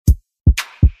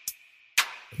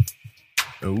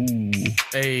Ooh.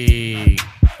 Hey.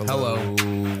 Hello.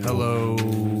 Hello.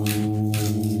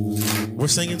 We're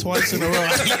singing twice in a row.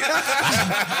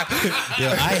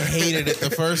 Yeah, I hated it the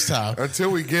first time. Until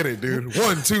we get it, dude.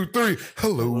 1, 2, 3.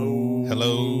 Hello.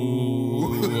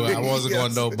 Hello. I wasn't going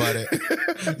to know about it.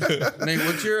 Nate,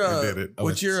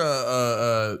 what's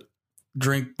your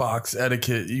drink box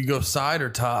etiquette? You go side or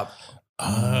top?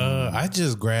 I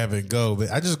just grab and go, but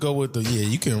I just go with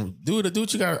you can do it. Do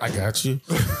what you got. I got you.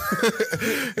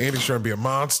 Andy's trying to be a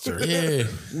monster. Yeah.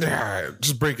 Nah,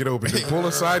 just break it open. Just pull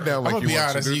a side down like I'm you gonna be want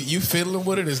honest. to. You fiddling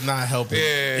with it is not helping.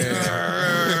 Yeah.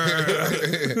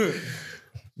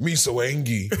 Me so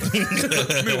angry.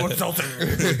 Me want something.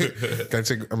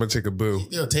 I'm gonna take a boo.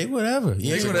 Yo, take whatever.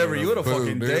 Yeah. Take whatever. You had a Boom,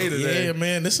 fucking dude. day today. Yeah,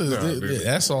 man. This is dude.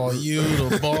 that's all you.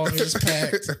 The ball is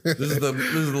packed. This is the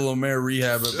Lemaire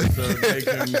rehab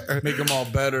episode. Make them all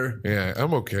better. Yeah,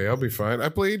 I'm okay. I'll be fine. I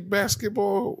played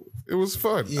basketball. It was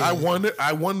fun. Yeah. I won it.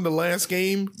 I won the last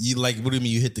game. You like? What do you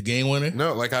mean? You hit the game winner?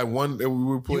 No, like I won. We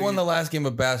were playing. You won the last game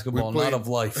of basketball, We played- not of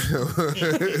life.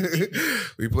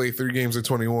 We played 3 games of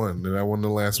 21, and I won the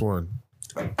last one.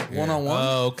 One-on-one?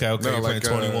 Oh, okay. No, You're like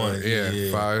playing 21.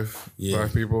 Yeah,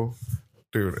 five people.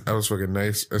 Dude, I was fucking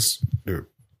nice. Dude,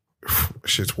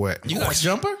 shit's wet. You got a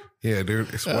jumper? Yeah,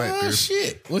 dude, it's wet, Oh dude.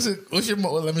 shit! What's your?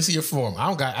 Let me see your form. I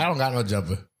don't got no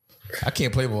jumper. I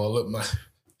can't play ball. Look,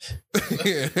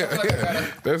 Yeah.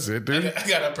 That's it, dude. I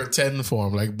gotta pretend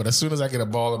form. But as soon as I get a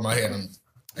ball in my hand,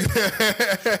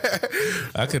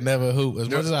 I could never hoop as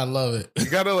much as I love it. You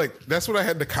gotta that's what I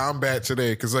had to combat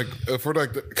today, because for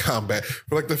the combat,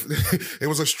 for it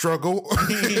was a struggle.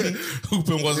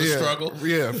 Hooping was a struggle.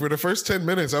 Yeah, for the first 10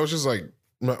 minutes, I was just like,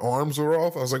 my arms were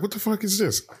off. I was like, what the fuck is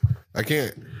this? I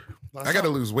can't. I gotta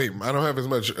lose weight. I don't have as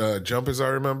much jump as I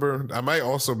remember. I might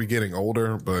also be getting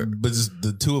older, but just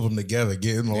the two of them together,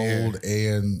 getting old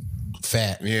and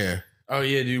fat. yeah. Oh,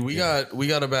 yeah, dude. We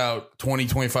got about 20,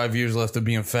 25 years left of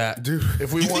being fat. Dude,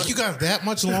 if we You want, think you got that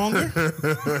much longer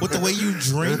with the way you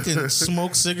drink and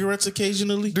smoke cigarettes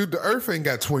occasionally? Dude, the Earth ain't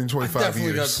got 20, 25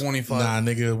 definitely years. got 25. Nah,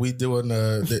 nigga, we doing.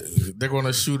 They're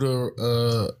gonna shoot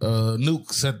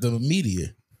nukes at the media.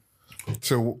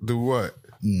 To do what?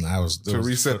 To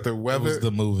reset the weather? It was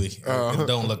the movie.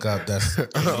 Don't look up. That's Did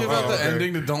you give out the okay.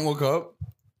 ending to Don't Look Up?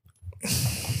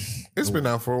 It's been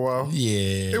out for a while.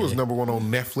 yeah. It was number 1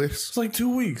 on Netflix. It's like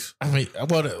 2 weeks. I mean,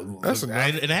 That's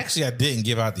enough. and actually, I didn't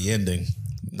give out the ending.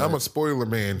 I'm a spoiler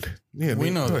man. Yeah, We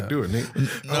Nate, know go ahead, that. do it, Nate.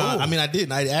 No, I mean I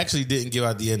didn't. I actually didn't give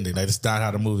out the ending. That's not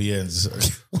how the movie ends,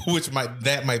 which might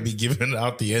be giving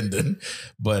out the ending.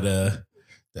 But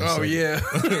that's Oh, yeah.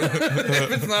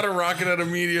 If it's not a rocket at a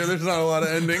meteor, there's not a lot of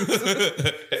endings.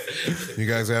 You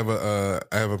guys have I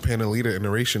have a Panalita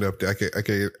iteration up there.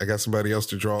 I got somebody else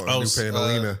to draw a new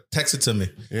Panalina. Text it to me,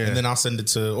 Yeah. and then I'll send it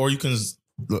to, or you can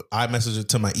iMessage it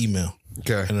to my email,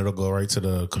 Okay. and it'll go right to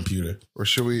the computer. Or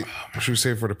should we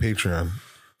save for the Patreon?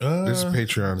 This is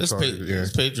Patreon. It's, talk, yeah.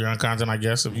 it's Patreon content, I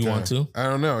guess, if you want to. I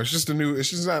don't know. It's just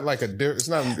not like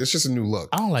it's just a new look.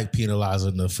 I don't like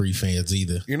penalizing the free fans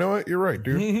either. You know what? You're right,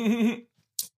 dude.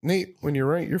 Nate, when you're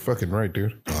right, you're fucking right,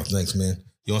 dude. Oh, thanks, man.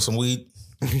 You want some weed?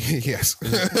 Yes.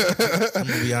 I'm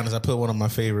gonna be honest. I put one of my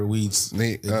favorite weeds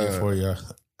Nate, in here for you.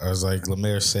 I was like,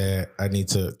 Lemaire said, I need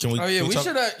to. Can we? Oh, yeah. can We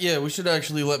talk- should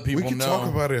actually let we people can know. talk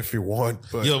about it if you want,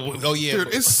 but Oh yeah. dude,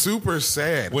 it's super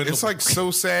sad. When It's the- like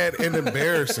so sad and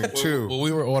embarrassing too. Well,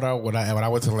 we were when I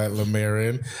went to let Lemaire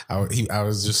in, he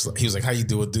was like, "How you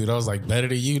doing, dude?" I was like, "Better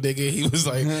than you, nigga." He was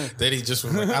like, then he just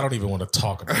was like, "I don't even want to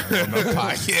talk about it on the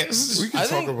podcast." We can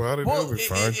talk about it. It'll be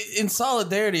fine. In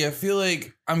solidarity, I feel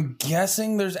like I'm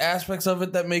guessing there's aspects of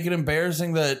it that make it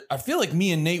embarrassing that I feel like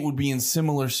me and Nate would be in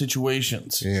similar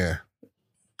situations. Yeah.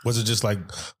 Was it just like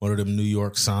one of them New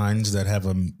York signs that have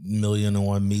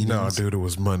 1,000,001 meetings? No, dude, it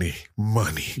was money.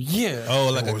 Money. Yeah.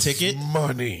 Oh, like It a was ticket?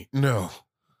 Money. No.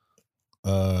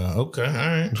 Okay, all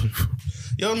right.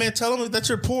 Yo, man, tell them that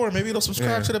you're poor. Maybe they'll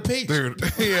subscribe to the page. Dude.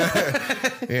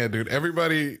 Yeah, dude.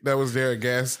 Everybody that was there at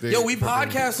gas station. Yo, we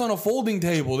podcast on a folding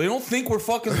table. They don't think we're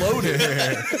fucking loaded.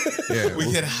 Yeah.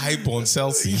 We get hype on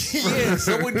Celsius. Yeah,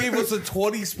 someone gave us a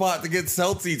 20 spot to get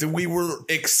Celsius, and we were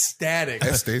ecstatic.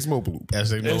 That stays mobile.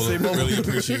 Estee Mobile, really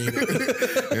appreciate it.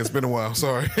 It's been a while.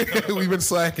 Sorry. We've been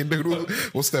slacking, dude.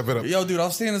 We'll step it up. Yo, dude,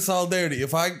 I'll stand in solidarity.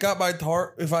 If I got my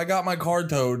car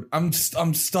towed, I'm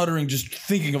stuttering just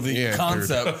thinking of the Yeah,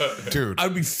 concept. Dude.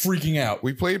 I'd be freaking out.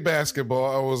 We played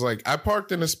basketball. I was like, I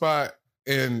parked in a spot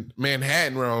in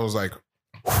Manhattan where I was like,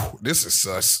 whew, this is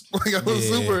sus. Like I was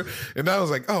super, and I was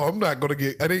like, oh, I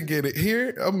didn't get it here.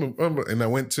 And I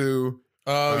went to.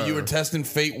 You were testing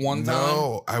fate one time?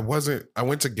 No, I wasn't. I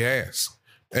went to gas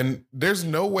And there's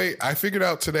no way, I figured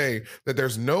out today that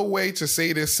there's no way to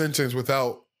say this sentence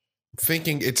without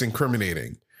thinking it's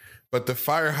incriminating. But the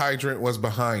fire hydrant was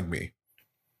behind me.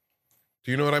 Do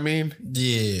you know what I mean?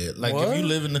 Yeah, like What? if you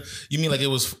live in you mean like it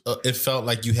was, it felt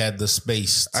like you had the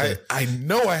space. I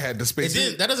know I had the space.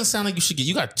 That doesn't sound like you should get.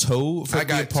 You got towed for I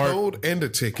being got parked towed and a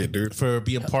ticket, dude. for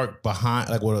being parked behind.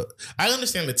 Like what? I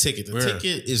understand the ticket. The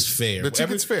ticket is fair. The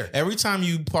ticket's fair. Every time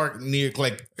you park near,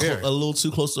 like a little too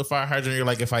close to the fire hydrant, you're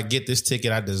like, if I get this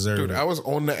ticket, I deserve Dude, it. I was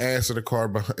on the ass of the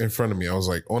car in front of me. I was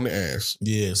like on the ass.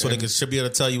 Yeah, so they should be able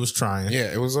to tell you was trying.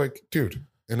 Yeah, it was like, dude.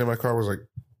 And then my car was like,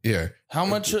 yeah. How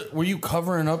much were you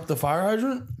covering up the fire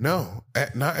hydrant? No,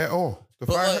 not at all. The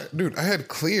But, fire, like- dude, I had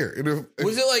clear.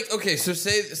 Was it like, okay, so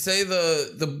say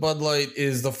the Bud Light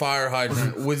is the fire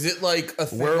hydrant. Was it like a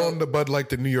thing? Where on the Bud Light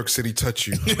did New York City touch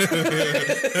you?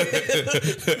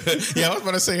 Yeah, I was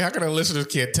about to say, how can the listeners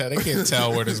can't tell? They can't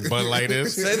tell where this Bud Light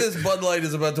is. Say this Bud Light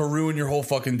is about to ruin your whole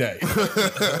fucking day.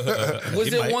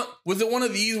 Was it one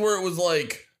of these where it was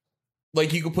like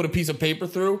you could put a piece of paper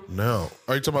through? No.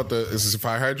 Are you talking about is this a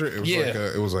fire hydrant? It was Yeah. like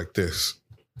it was like this.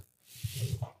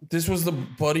 This was the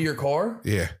butt of your car?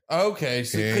 Yeah. Okay,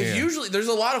 so because Yeah. usually there's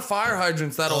a lot of fire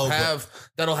hydrants that'll have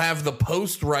the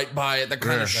post right by it that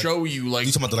kind of show you like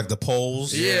You talking about the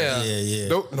poles? Yeah. yeah.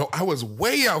 No, I was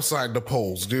way outside the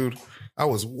poles, dude. I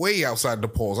was way outside the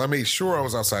poles. I made sure I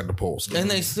was outside the poles. and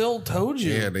they still told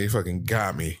you. Yeah, they fucking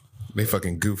got me. They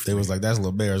fucking goofed. They was like, that's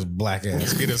Lil Bear's black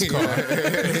ass. Get his car.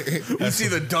 You see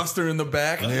the duster in the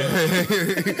back.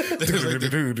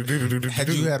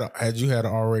 Had you had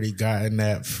already gotten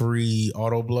that free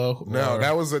auto blow? No, Or-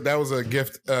 that was a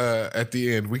gift at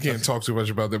the end. We can't talk too much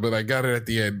about that, but I got it at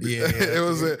the end. Yeah.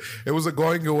 it was a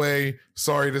going away.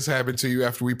 Sorry, this happened to you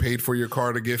after we paid for your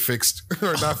car to get fixed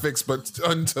or not fixed, but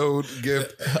untowed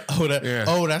gift. That's what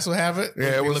happened.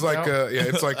 Yeah, it was like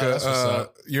it's like That's what's a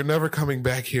up. you're never coming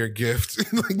back here gift.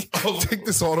 Like, take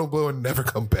this auto blow and never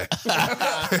come back.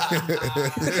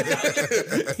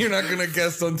 You're not gonna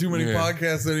guest on too many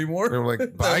podcasts anymore. And I'm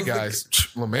like, bye guys.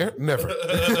 Lemaire, never.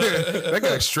 That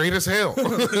guy's straight as hell.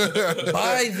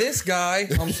 Buy this guy.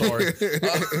 I'm sorry.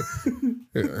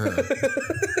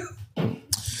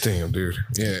 Damn, dude.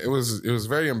 Yeah, it was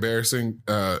very embarrassing.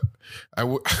 I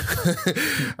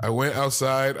went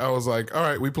outside. I was like, all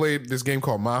right, we played this game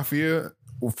called Mafia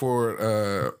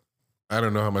for I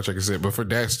don't know how much I can say, but for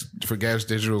Gas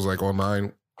Digital's like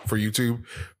online for YouTube.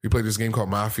 We played this game called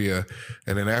Mafia,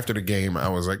 and then after the game, I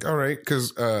was like, all right,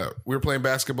 because we were playing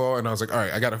basketball, and I was like, all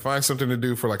right, I got to find something to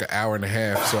do for like an hour and a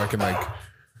half so I can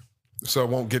so I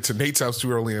won't get to Nate's house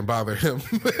too early and bother him.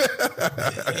 You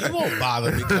won't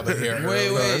bother me coming here. Wait,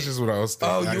 No, that's just what I was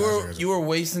thinking. Oh, you were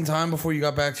wasting time before you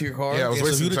got back to your car? Yeah, I was Yeah, so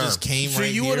wasting you'd have time. just came So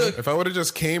right you here. would've- If I would have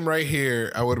just came right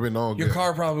here, I would have been all Your good.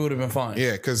 car probably would have been fine.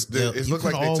 Yeah, because it You looked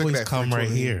can like they took always that come right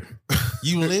 320. here.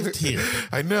 You lived here.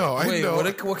 I know. Wait, know.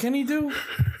 what can he do?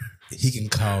 He can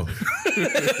come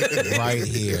right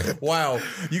here. Wow,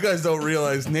 you guys don't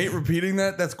realize Nate repeating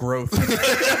that's growth.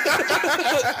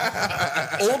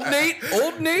 Old Nate,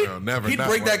 No, never, he'd not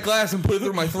break that one. glass and put it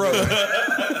through my throat.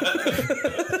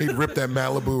 He'd rip that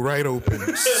Malibu right open.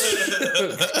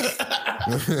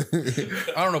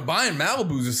 I don't know. Buying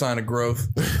Malibu's a sign of growth.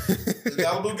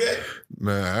 Malibu gay?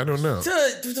 Nah, I don't know.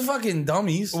 To fucking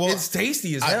dummies. Well, it's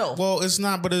tasty as hell. Well, it's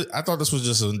not, but I thought this was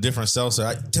just a different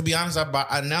seltzer. To be honest, now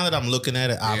that I'm looking at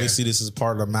it, obviously this is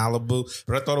part of Malibu,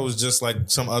 but I thought it was just like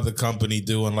some other company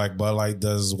doing like Bud Light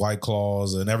does White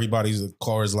Claws, and everybody's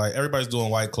doing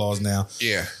White Claws now.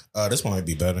 Yeah. This one might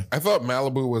be better. I thought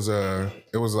Malibu was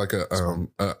like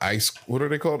a ice, what are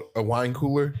they called? A wine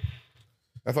cooler?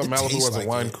 I thought Malibu tastes was like a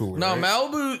wine it. cooler. No,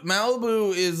 right?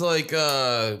 Malibu is like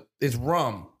it's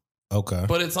rum. Okay.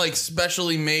 But it's like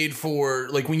specially made for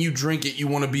like when you drink it, you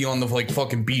want to be on the like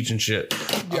fucking beach and shit.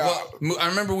 Yeah. I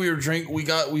remember we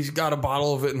got a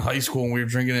bottle of it in high school and we were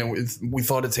drinking it. We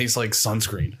thought it tastes like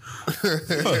sunscreen.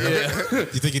 Yeah, You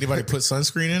think anybody put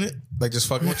sunscreen in it? Like just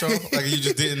fucking with y'all? Like you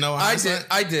just didn't know? I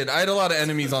did. I had a lot of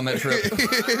enemies on that trip.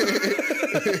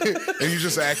 And you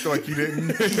just act like you didn't.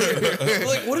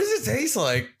 Like, what does it taste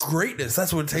like? Greatness.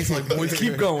 That's what it tastes like. Boys,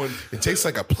 keep going. It tastes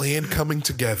like a plan coming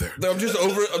together. I'm just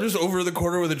over the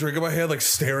corner with a drink in my hand, like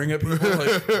staring at people.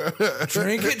 Like,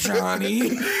 drink it,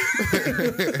 Johnny.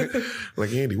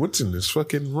 Like, Andy, what's in this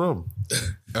fucking rum?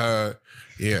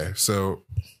 Yeah. So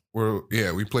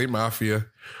we played Mafia.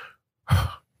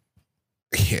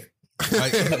 Yeah.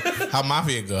 Like, how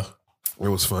Mafia go? It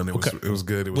was fun. It was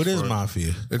good. It was What is fun.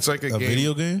 Mafia? It's like a game.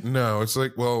 Video game? No, it's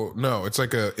like it's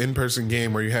like a in-person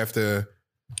game where you have to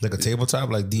Like a tabletop,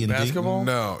 like D&D? Basketball?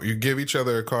 No, you give each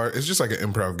other a card. It's just like an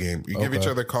improv game. You give each Okay.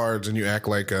 other cards and you act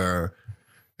like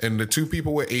and the 2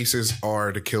 people with aces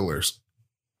are the killers.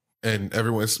 And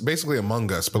everyone's basically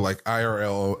Among Us, but like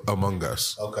IRL Among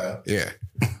Us. Okay. Yeah.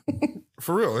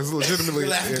 For real. It's legitimately.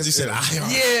 Because you said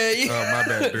IRL. Yeah. Oh, my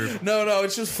bad, dude. No,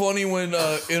 it's just funny when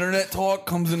internet talk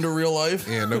comes into real life.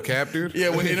 Yeah, no cap, dude. Yeah,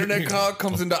 when internet talk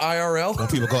comes into IRL. When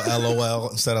people go LOL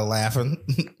instead of laughing.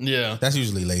 Yeah. That's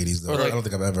usually ladies, though. Or like- I don't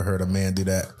think I've ever heard a man do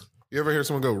that. You ever hear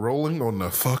someone go rolling on the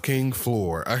fucking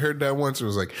floor? I heard that once. It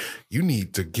was like, you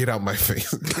need to get out my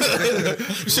face.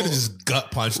 You should have just gut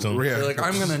punched him. Yeah. They're like,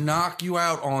 I'm gonna knock you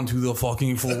out onto the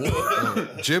fucking floor.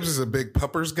 Jibs is a big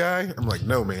puppers guy. I'm like,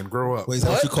 no, man, grow up. Wait, is that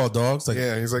what you call dogs? Like,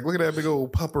 Yeah, he's like, look at that big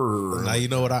old pupper. now you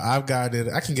know what I've got it.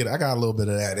 I got a little bit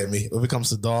of that in me. When it comes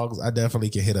to dogs, I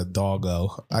definitely can hit a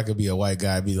doggo. I could be a white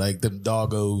guy, be like them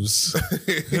doggos.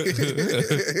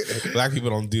 Black people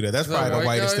don't do that. That's probably the white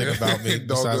whitest guy? thing about me.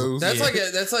 Doggos.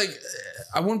 That's like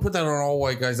I wouldn't put that on all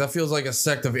white guys. That feels like a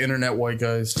sect of internet white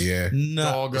guys. Yeah. No,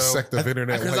 Doggo. The sect of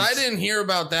internet Because I whites. didn't hear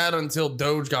about that until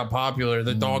Doge got popular,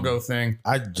 the doggo thing.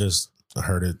 I just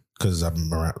heard it because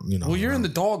I'm around. You know, Well, you're in the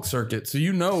dog circuit, so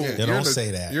you know. They You're don't in the-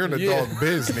 say that. You're in the Yeah. dog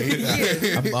biz, Nate.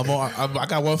 I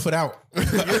got 1 foot out.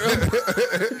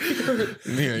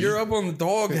 Yeah, You're up on the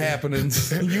dog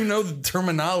happenings. You know the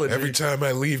terminology. every time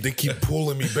I leave, they keep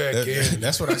pulling me back in.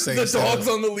 That's what I say. the dogs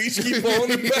on the leash keep pulling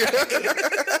me back.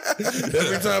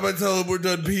 Every time I tell them we're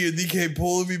done peeing, they keep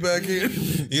pulling me back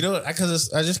in. You know,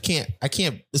 because I just can't. I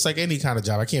can't. It's like any kind of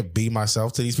job. I can't be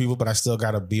myself to these people, but I still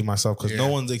got to be myself because no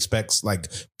one expects like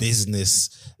business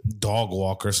dog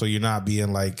walker. So you're not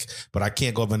being like, but I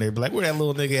can't go up in there and be like, where that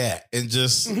little nigga at? And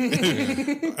just.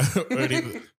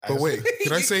 But wait,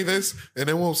 can I say this? And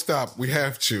then we'll stop. We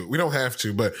have to. We don't have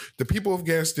to, but the people of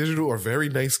Gas Digital are very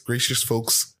nice, gracious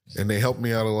folks, and they help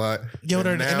me out a lot. Yo,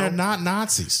 and they're not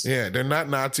Nazis. Yeah, they're not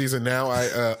Nazis, and now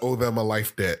I owe them a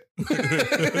life debt.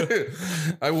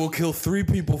 I will kill 3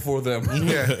 people for them.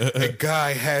 Yeah, a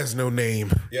guy has no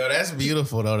name. Yo, that's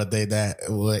beautiful though that they that.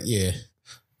 What? Yeah.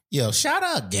 Yo, shout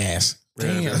out Gas. Yeah,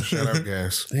 Damn. shout out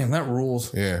Gas. Damn, that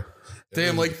rules. Yeah.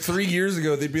 Damn, like 3 years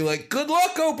ago, they'd be like, good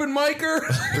luck, open micer.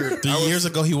 Dude, 3 years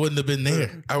ago, he wouldn't have been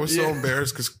there. I was so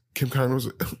embarrassed because Kim Kardashian was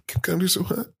like, Kim Kardashian so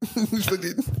hot.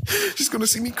 She's going to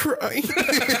see me cry.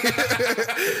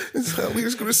 This hot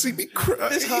lady's going to see me cry.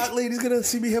 This hot lady's gonna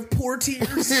see me have poor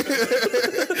tears.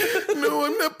 No,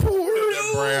 I'm not poor.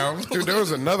 Brown. Dude, there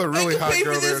was another really hot Pay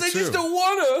girl for there this, I too. just don't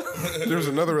wanna. There was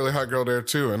another really hot girl there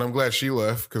too, and I'm glad she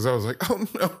left because I was like, oh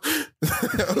no.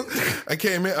 I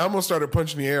came in, I almost started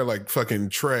punching the air like fucking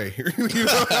Trey. You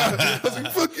know? I was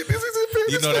like, fuck it, this isn't fair.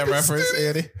 You know that reference,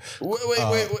 Eddie? Wait.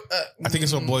 I think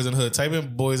it's on Boys in the Hood. Type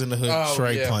in Boys in the Hood Oh,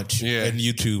 Trey yeah. Punch Yeah. and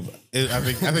YouTube.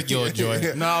 I think you'll enjoy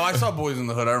it. No, I saw Boys in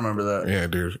the Hood. I remember that. Yeah,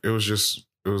 dude. It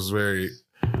was very.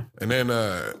 And then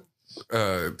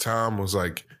Tom was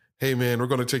like, hey man, we're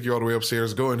gonna take you all the way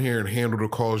upstairs. Go in here and handle the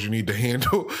calls you need to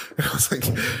handle. And I was like,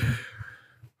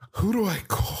 who do I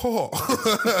call?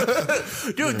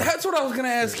 Dude, that's what I was gonna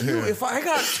ask you. If I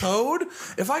got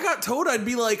towed, I'd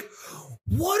be like,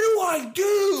 what do I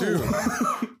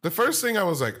do? The first thing I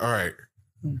was like, all right,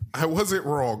 I wasn't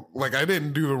wrong. Like I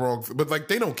didn't do the wrong but like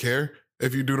they don't care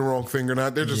if you do the wrong thing or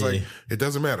not. They're just like, it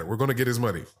doesn't matter. We're gonna get his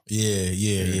money.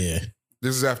 Yeah.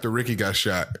 This is after Ricky got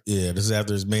shot. Yeah, this is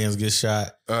after his mans get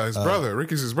shot. His brother.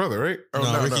 Ricky's his brother, right? Oh,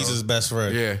 No, Ricky's his best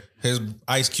friend. Yeah. His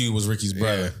Ice Cube was Ricky's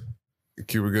brother.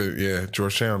 Cuba good. Yeah.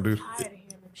 Georgetown, dude.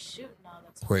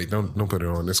 Wait, don't put it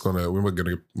on. It's gonna we're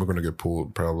gonna get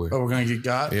pulled probably. Oh, we're gonna get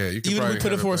got? Yeah, you can Even if probably we put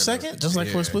it have for a playing. second, just like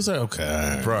for a split second.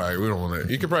 Okay. Probably we don't want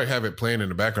to. You could probably have it playing in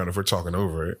the background if we're talking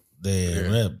over it.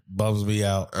 Damn, that bums me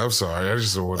out. I'm sorry, I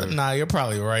just don't want to. Nah, you're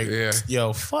probably right. Yeah.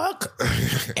 Yo, fuck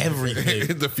everything.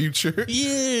 In the future,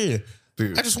 Yeah.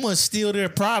 dude. I just want to steal their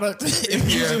product and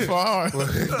use it for ours.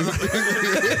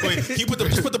 Wait, you put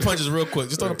the punches real quick.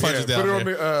 Just throw the punches down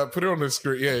there. Put it on the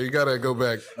screen. Yeah, you gotta go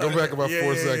back. Go back about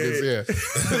 4 seconds. Yeah.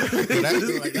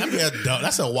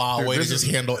 That's a wild way to this just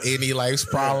handle any life's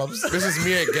problems. This is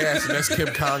me at Gas, and that's Kim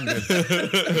Congdon. Oh,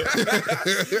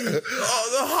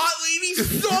 the hot lady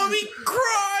saw me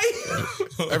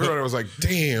cry. Everybody was like,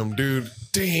 "Damn, dude,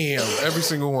 damn!" Every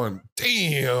single one,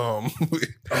 damn.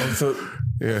 Oh, so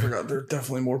Yeah. I forgot there are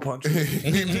definitely more punches.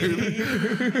 Dude.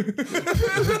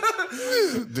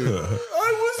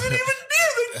 I wasn't even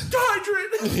near the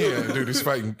hydrant. Yeah, dude, he's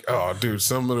fighting. Oh, dude,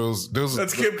 some of those.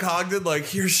 That's Kim Congdon.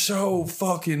 Like, you're so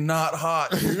fucking not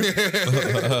hot.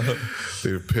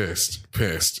 Dude, pissed,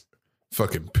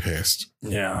 fucking pissed.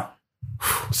 Yeah.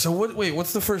 So what? Wait,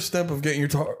 what's the first step of getting your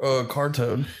car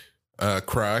towed?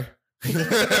 Cry.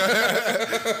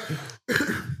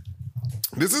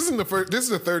 This isn't the first. This is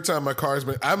the third time my car's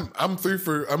been. I'm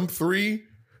 3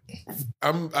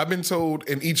 I've been told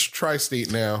in each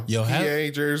tri-state now, Yo, PA,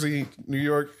 Jersey, New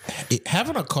York,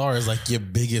 having a car is like your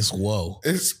biggest woe.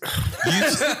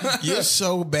 You're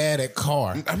so bad at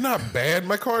car. I'm not bad.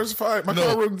 My car is fine. My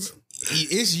car runs.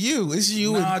 It's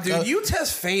you. Nah, dude, you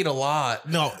test fate a lot.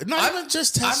 No, not even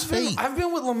just test fate. I've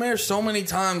been with Lemaire so many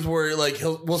times where like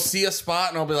we'll see a spot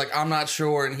and I'll be like, I'm not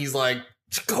sure, and he's like,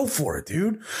 just go for it,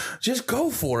 dude. Just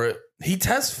go for it. He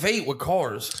tests fate with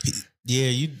cars. Yeah,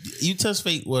 you test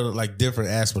fate with like different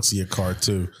aspects of your car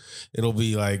too. It'll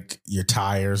be like your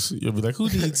tires. You'll be like, who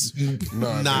needs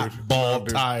bald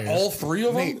tires? All three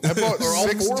of them? Nate, I bought Or all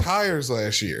 6 four? tires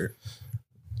last year.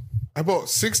 I bought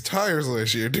 6 tires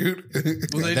last year, dude.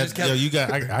 Well, they just kept- Yo, you got.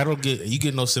 I don't get. You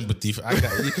get no sympathy. I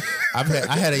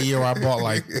had a year where I bought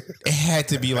like it had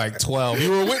to be like 12.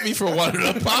 You were with me for one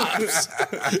of the pops.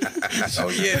 Oh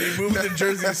yeah, they moved to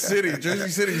Jersey City. Jersey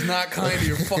City's not kind to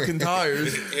your fucking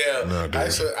tires. Yeah, No, dude.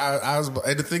 I was.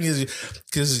 And the thing is,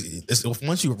 because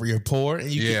once you're poor, and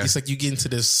it's like you get into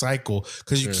this cycle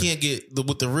because you can't get.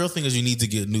 What the real thing is, you need to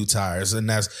get new tires, and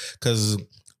that's because.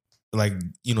 Like,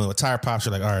 you know, a tire pops,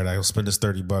 you're like, all right, I'll spend this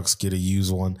 $30, get a used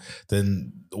one.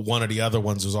 Then one of the other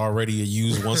ones was already a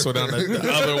used one. So then the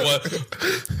other one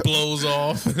blows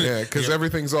off. Yeah, because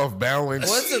everything's off balance.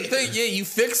 Well, that's the thing. Yeah, you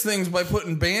fix things by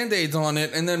putting Band-Aids on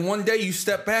it, and then one day you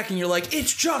step back and you're like,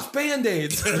 it's just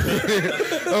Band-Aids.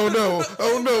 Oh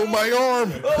no, my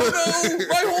arm. Oh no,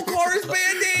 my whole car is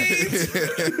Band-Aids.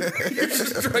 You're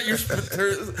just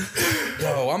trying.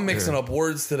 Yo, I'm mixing up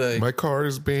words today. My car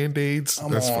is Band-Aids.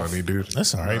 That's off. funny, dude.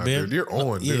 That's all right, man. Dude, you're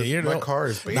on, dude. Yeah, My car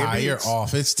is Band-Aids. Nah, you're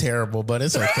off. It's terrible, but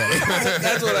it's okay.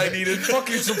 That's what I needed. Fuck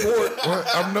your support. Well,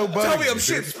 I'm nobody. Tell me I'm dude.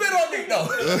 shit. Spit on me. No.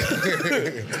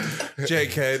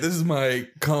 JK, this is my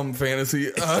cum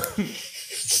fantasy.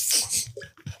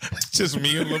 Just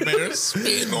me and Lemaire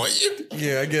spitting on you.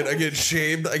 Yeah, I get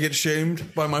shamed. I get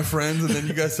shamed by my friends, and then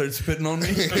you guys start spitting on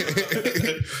me.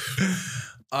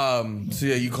 So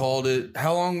yeah, you called it.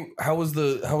 How was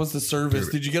the service?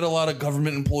 Did you get a lot of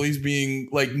government employees being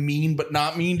like mean but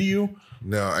not mean to you?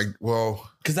 No,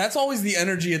 Because that's always the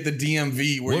energy at the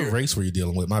DMV. Where What race were you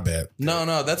dealing with? My bad.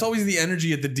 No, that's always the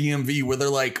energy at the DMV where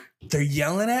they're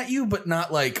yelling at you, but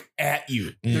not like at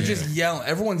you. They're just yelling.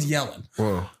 Everyone's yelling.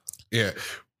 well, yeah.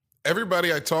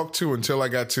 Everybody I talked to until I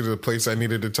got to the place I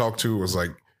needed to talk to was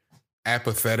like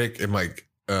apathetic and like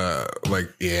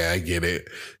yeah, I get it,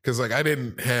 because like I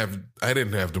didn't have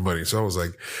the money, so I was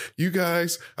like, you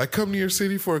guys, I come to your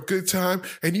city for a good time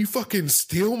and you fucking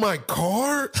steal my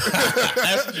car.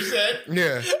 That's what you said?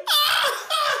 Yeah.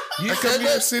 I come to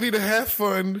your city to have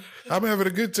fun. I'm having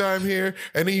a good time here,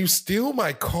 and then you steal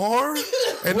my car,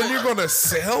 and then you're gonna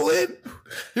sell it.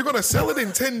 You're gonna sell it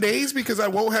in 10 days because I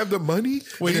won't have the money.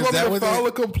 Wait, you is want me that to what file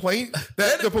a complaint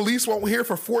that the police won't hear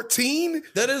for 14?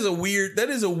 That is a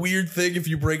weird thing if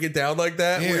you break it down like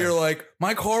that, Yeah. where you're like,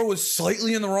 my car was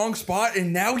slightly in the wrong spot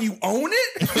and now you own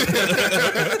it?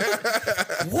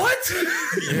 What?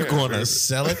 You're going to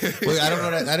sell it? Wait, I don't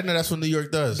know that. I didn't know that's what New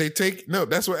York does.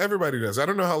 That's what everybody does. I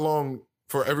don't know how long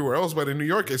for everywhere else, but in New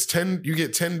York, it's 10. You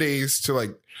get 10 days to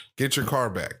like get your car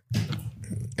back,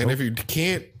 and if you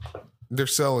can't, they're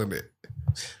selling it.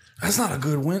 That's not a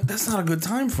good win. That's not a good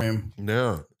time frame.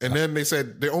 No. And then they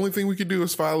said the only thing we could do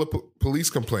is file a police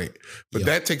complaint, but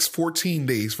that takes 14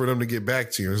 days for them to get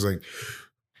back to you. It's like,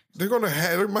 they're going to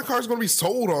have, my car's going to be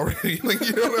sold already. Like,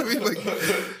 you know what I mean? Like,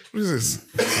 what is this?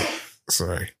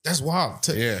 Sorry. That's wild.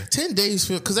 10 days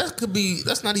because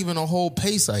that's not even a whole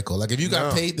pay cycle. Like if you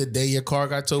got paid the day your car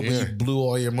got towed, but you blew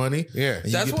all your money, and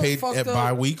you That's get what paid fucked at up.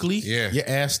 bi-weekly, Yeah. you're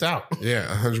assed out. Yeah,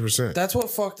 100%. That's what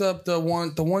fucked up the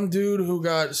one dude who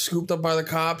got scooped up by the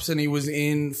cops and he was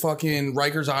in fucking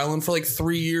Rikers Island for like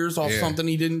 3 years off something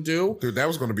he didn't do. Dude, that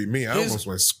was going to be me. I almost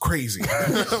went crazy.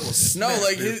 No,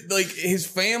 his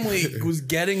family was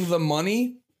getting the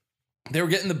money. They were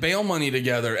getting the bail money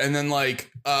together, and then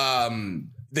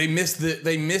they missed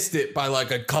it by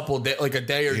like a couple like a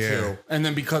day or two, and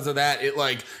then because of that,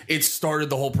 it started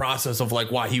the whole process of like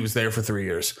why he was there for 3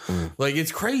 years. Like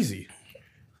it's crazy,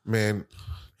 Man,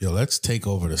 Yo, let's take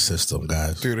over the system,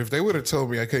 guys. dude, if they would have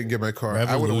told me I couldn't get my car,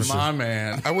 I would have. my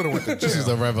man. I would have went to This is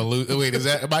jail. a revolution. Wait,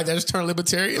 am I just turn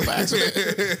libertarian by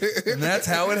accident? And that's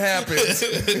how it happens.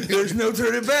 There's no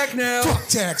turning back now. Fuck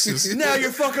taxes. Now you're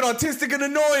fucking autistic and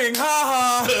annoying.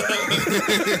 Ha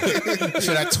ha.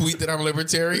 Should I tweet that I'm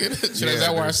libertarian? Is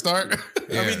that where I start?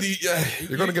 Yeah. I mean,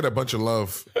 You're gonna get a bunch of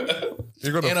love.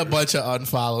 You're gonna And a bunch of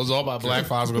unfollows. All my black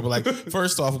followers will be like,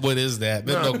 first off, what is that?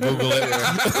 Then they'll Google it.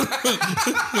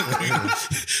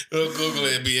 They'll Google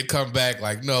it and be and come back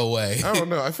like, no way. I don't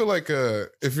know. I feel like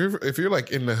if you're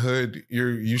like in the hood,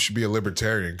 you should be a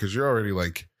libertarian because you're already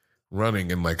like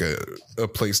running in like a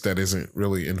place that isn't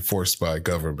really enforced by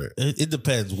government. It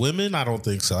depends. Women, I don't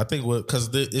think so. I think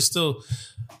because it's still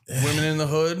Women in the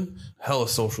hood, hella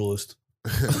socialist.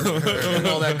 And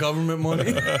all that government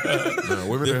money. No,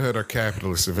 women in the hood are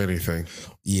capitalists, if anything.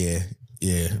 Yeah.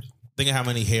 Think of how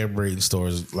many hair braiding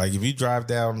stores. Like if you drive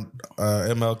down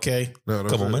MLK,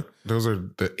 No, those are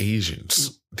the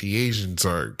Asians. The Asians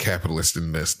are capitalist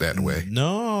in that way.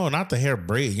 No, not the hair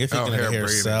braiding. You're thinking of hair hair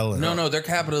braiding. selling. No, they're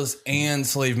capitalists and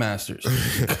slave masters.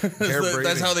 Hair That's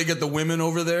braiding. how they get the women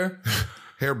over there.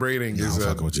 Hair braiding I'm is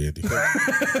fucking with you, Andy.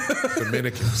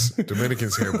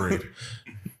 Dominicans hair braid.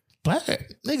 Black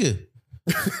nigga.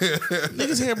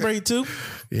 Niggas hair braid too.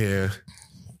 Yeah,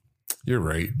 you're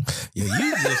right. Yeah,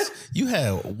 you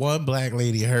had one black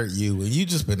lady hurt you, and you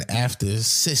just been after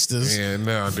sisters. Yeah,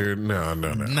 no, dude, no.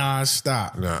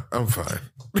 Non-stop. No, I'm fine.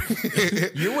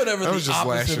 You're whatever I was the just opposite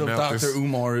lashing of out Dr. this-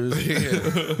 Umar is.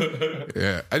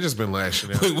 Yeah, I just been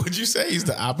lashing out. Wait, what'd you say? He's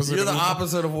the opposite. You're the of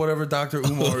opposite of whatever Dr.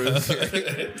 Umar is.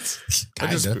 I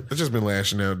just been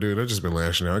lashing out, dude. I just been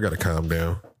lashing out. I gotta calm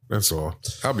down. That's all.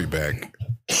 I'll be back.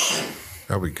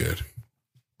 I'll be good.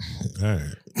 All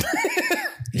right.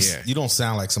 Yeah. You don't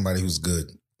sound like somebody who's good.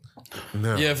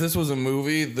 No. Yeah, if this was a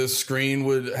movie, the screen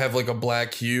would have like a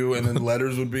black hue and then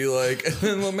letters would be like, and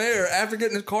then Lemaire, after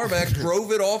getting his car back,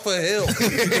 drove it off a hill.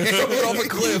 Drove it off a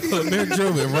cliff. They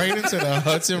drove it right into the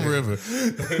Hudson River.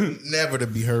 Never to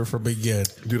be heard from again.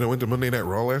 Dude, I went to Monday Night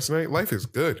Raw last night. Life is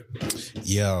good.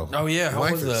 Yo. Oh yeah, how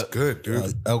Life was is that? good,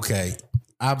 dude. Okay.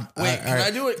 Wait, can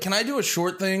I do it? Can I do a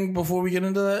short thing before we get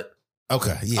into that?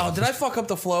 Okay. Yeah. Oh, did I fuck up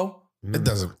the flow? It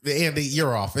doesn't. Andy,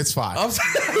 you're off. It's fine. I'm sorry.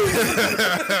 Oh,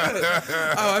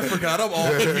 I forgot. I'm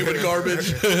all in human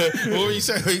garbage. What were you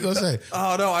saying? What you gonna say?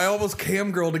 Oh no, I almost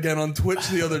cam girled again on Twitch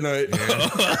the other night.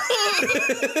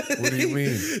 What do you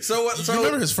mean? So what? You So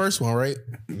remember his first one, right?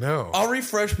 No. I'll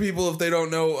refresh people if they don't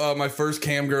know my first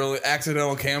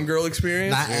accidental cam girl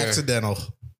experience. Not accidental.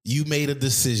 You made a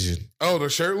decision. Oh, the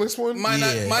shirtless one? My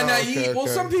Yeah. naive. okay, Well,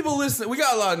 okay. some people listen. We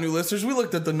got a lot of new listeners. We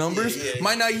looked at the numbers. Yeah.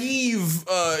 My naive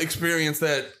experience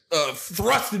that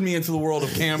thrusted me into the world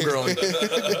of cam girling.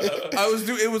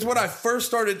 It was when I first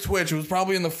started Twitch. It was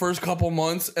probably in the first couple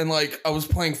months, and like I was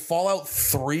playing Fallout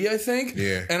 3, I think.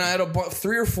 Yeah. And I had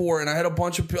 3 or 4, and I had a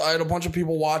bunch of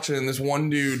people watching, and this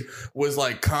one dude was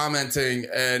like commenting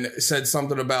and said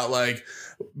something about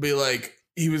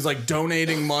he was like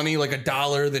donating money, like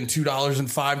 $1, then $2 and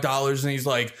 $5. And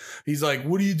he's like,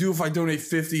 what do you do if I donate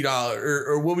 $50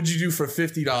 or what would you do for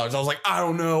 $50? I was like, I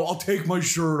don't know. I'll take my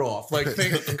shirt off. Like,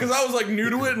 cause I was like new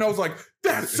to it. And I was like,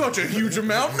 that's such a huge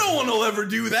amount. No one will ever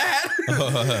do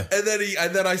that.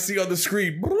 and then I see on the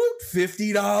screen,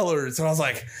 $50. And I was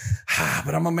like,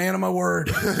 but I'm a man of my word.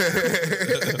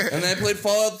 And then I played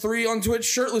Fallout 3 on Twitch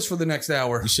shirtless for the next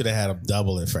hour. You should have had him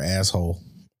double it for asshole.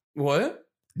 What?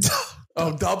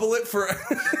 Oh, double it for...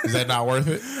 Is that not worth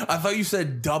it? I thought you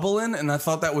said doubling, and I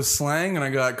thought that was slang, and I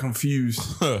got confused.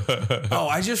 Oh,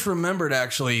 I just remembered,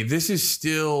 actually. This is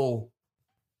still...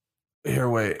 Here,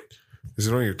 wait. Is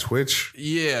it on your Twitch?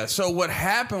 Yeah, so what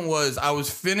happened was I was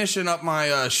finishing up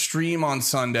my stream on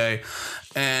Sunday,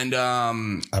 and...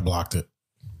 I blocked it.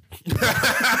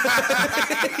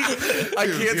 I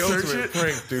can't the search ultimate it.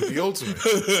 prank, dude. The ultimate.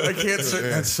 I can't search.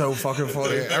 That's so fucking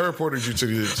funny. Yeah, I reported you to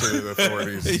the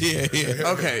authorities. Yeah.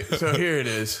 Okay, so here it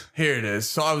is.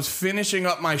 So I was finishing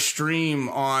up my stream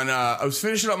on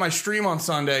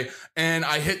Sunday, and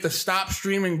I hit the stop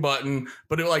streaming button,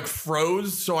 but it like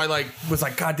froze. So I was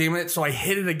like, God damn it! So I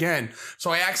hit it again. So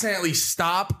I accidentally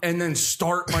stop and then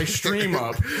start my stream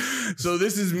up. So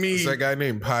this is me. Is that guy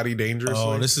named Potty Dangerous?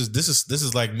 Oh, this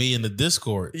is like me in the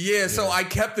Discord. Yeah. So I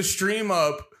kept the stream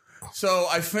up. So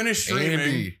I finished streaming.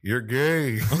 Andy, you're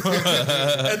gay.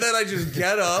 And then I just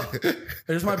get up.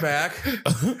 There's my back.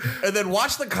 And then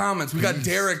watch the comments. We got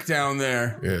Derek down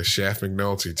there. Yeah, Shaft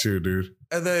McNulty too, dude.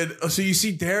 And then, so you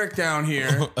see Derek down here.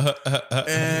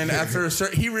 And after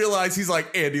he realized, he's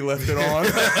like, Andy left it on.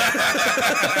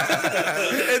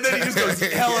 And then he just goes,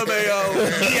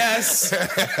 LMAO. Yes.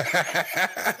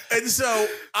 And so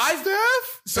at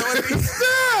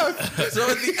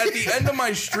the end of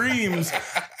my streams,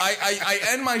 I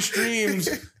end my streams,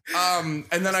 and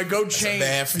then I go change.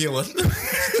 Bad feeling.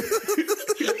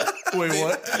 Wait,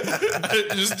 what?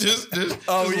 just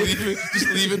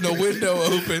leaving the window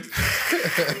open.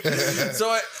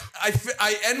 So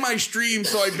I end my stream,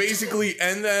 so I basically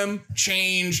end them,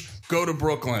 change, go to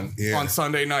Brooklyn on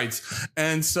Sunday nights,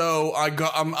 and so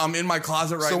I'm in my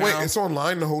closet right now. So wait, it's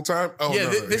online the whole time? Oh yeah,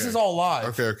 no, this is all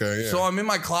live. Okay, yeah. So I'm in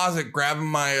my closet grabbing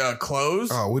my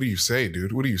clothes. Oh, what do you say,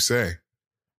 dude? What do you say?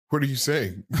 What are you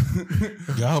saying?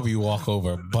 I hope you walk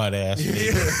over butt ass.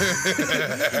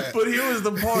 But here was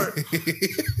the part.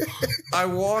 I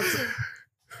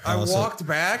walked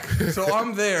back, so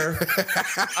I'm there.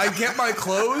 I get my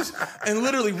clothes, and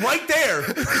literally right there.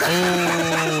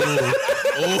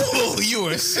 Oh, you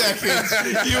were seconds.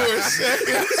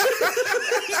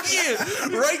 Yeah,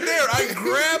 right there. I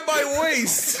grab my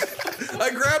waist. I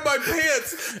grab my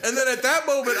pants, and then at that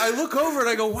moment, I look over and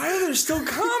I go, "Why are there still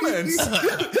comments?"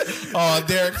 Oh,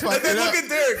 Derek! And then look at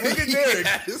Derek. Look at Derek.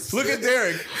 Yes. Look at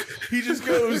Derek. He just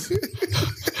goes.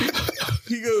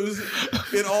 He goes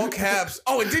in all caps.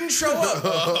 Oh, it didn't show up.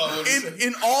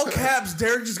 In all caps,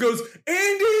 Derek just goes,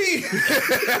 Andy!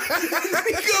 And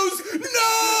he goes,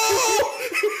 no!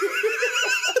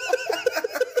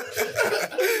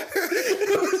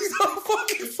 It was so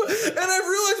fucking fun. And I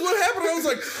realized what happened. I was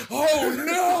like, oh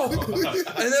no.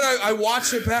 And then I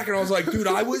watched it back and I was like, dude,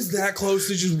 I was that close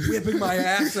to just whipping my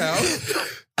ass out.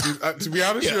 Dude, to be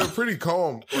honest, you're pretty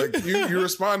calm. Like you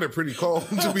responded pretty calm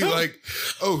to be like,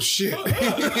 "Oh shit!" I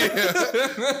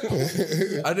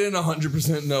didn't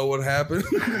 100% know what happened.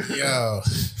 Yo.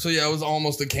 So yeah, I was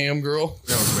almost a cam girl.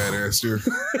 That was badass, dude.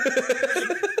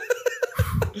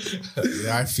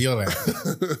 Yeah, I feel that.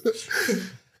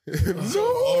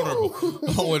 So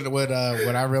vulnerable.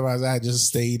 When I realized I just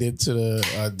stayed into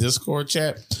the Discord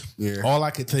chat, all I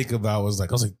could think about was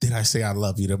like, did I say I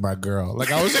love you to my girl?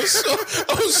 Like I was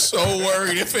so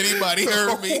worried if anybody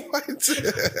heard me.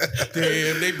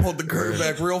 Damn, they pulled the curtain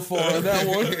back real far on that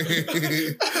one.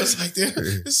 I was like,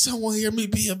 did someone hear me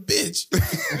be a bitch?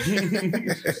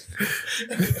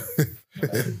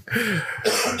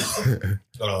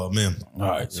 Oh man! All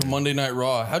right, so Monday Night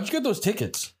Raw. How'd you get those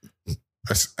tickets?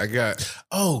 I got.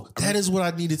 Oh, that is what I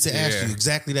needed to ask you.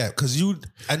 Exactly that, because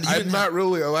I'm not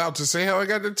really allowed to say how I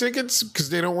got the tickets because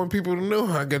they don't want people to know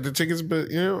how I got the tickets. But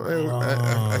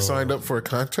I signed up for a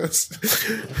contest.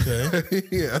 Okay.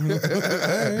 Yeah,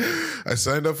 I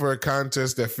signed up for a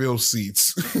contest that fills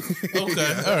seats.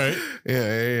 Okay, all right.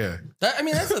 Yeah.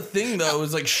 That's the thing though.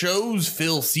 Is like shows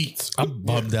fill seats. I'm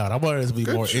bummed out. I wanted it to be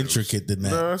more intricate than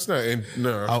that. No, it's not.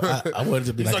 No, I wanted it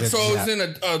to be It's like like, so I was in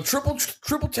a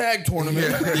triple tag tournament.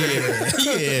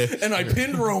 Yeah. And I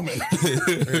pinned Roman.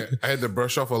 I had to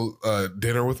brush off a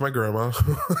dinner with my grandma.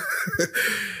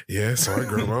 Yeah, sorry,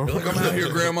 grandma. Like, I'm out here,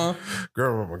 Grandma.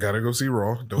 Grandma, I gotta go see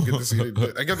Raw. Don't get to see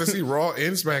it. I got to see Raw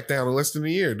and SmackDown in less than a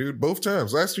year, dude. Both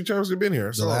times. Last 2 times they've been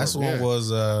here. The last one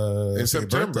was in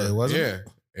September, birthday, wasn't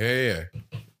it?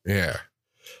 Yeah.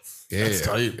 That's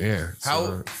tight. Yeah.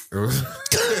 How- it was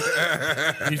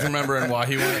He's remembering why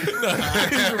he went. He's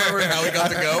remembering how he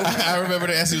got to go. I remember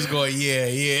the ass he was going, yeah.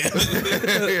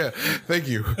 yeah. Thank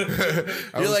you.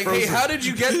 You're like, hey, how did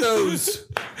you get those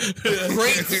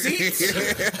great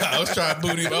seats? I was trying to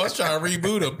boot him. I was trying to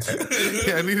reboot him.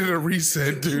 Yeah, I needed a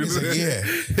reset, dude. He's like, yeah.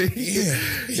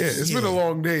 It's been a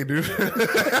long day, dude.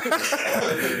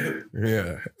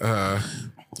 Yeah.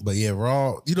 But yeah,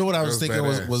 Raw. You know what I was That was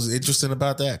thinking badass. was interesting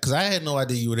about that? Because I had no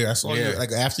idea you were there. I saw you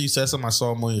like after you said something, I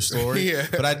saw him on your story. Yeah.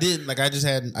 But I didn't I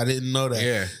didn't know that.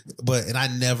 Yeah. And I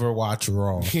never watch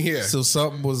Raw. Yeah. So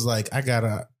something was like,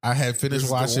 I had finished This is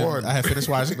the watching one.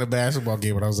 the basketball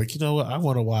game, and I was like, you know what? I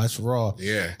want to watch Raw.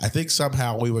 Yeah. I think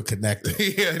somehow we were connected.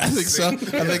 Yeah. I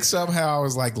think somehow I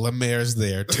was like, Lemaire's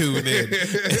there. Tune in. And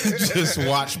just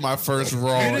watch my first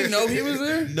Raw. You didn't know he was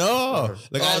there? No.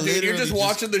 Like, I Oh, dude, you're literally just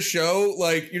watching the show.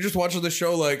 Like, you're just watching the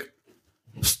show, like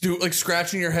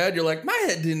scratching your head. You're like, my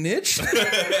head didn't itch.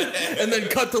 And then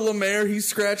cut to Lemaire. He's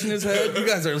scratching his head. You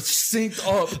guys are synced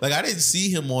up. Like, I didn't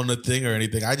see him on the thing or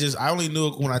anything. I only knew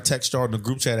it when I texted y'all in the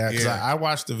group chat because I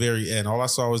watched the very end. All I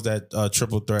saw was that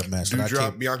triple threat match. You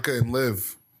dropped Bianca and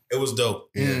Liv. It was dope.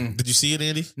 Yeah. Did you see it,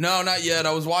 Andy? No, not yet.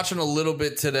 I was watching a little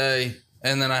bit today,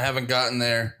 and then I haven't gotten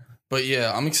there. But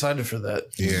yeah, I'm excited for that.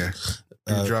 Yeah.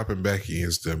 Dewdrop and Becky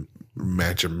is the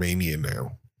match of Mania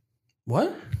now.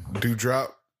 What?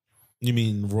 Dewdrop. You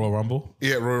mean Royal Rumble?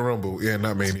 Yeah, Royal Rumble. Yeah,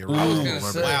 not Mania. I was Rumble. gonna My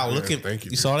say- bad. Wow, Yeah, look at thank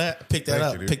you. You saw that? Picked that Thank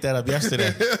up. you, dude. Picked that up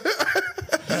yesterday. Did you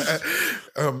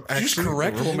just Actually,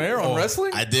 correct Lemaire on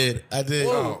wrestling? I did.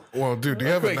 Oh, well, dude, do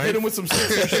you have a Quick, knife? hit him with some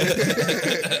shit.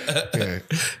 Yeah,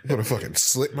 I'm gonna fucking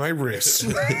slit my wrist.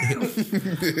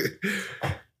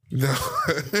 No.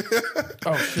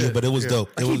 Oh shit! Yeah, but it was dope.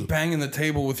 It was Keep banging the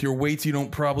table with your weights you don't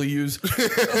probably use.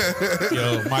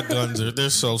 yo, my guns they're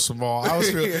so small. I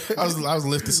was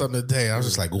lifting something today. I was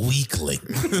just like weakling.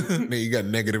 Man, you got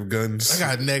negative guns.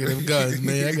 I got negative guns,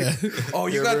 man. I got Oh,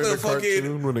 you Yeah, got remember the the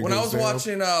cartoon when fucking it when I goes was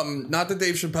down? watching not the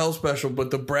Dave Chappelle special,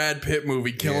 but the Brad Pitt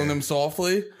movie, Killing Them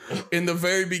Softly. In the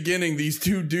very beginning, these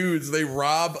two dudes they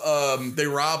rob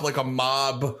like a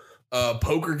mob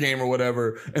poker game or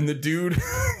whatever, and the dude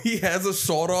he has a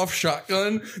sawed-off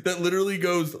shotgun that literally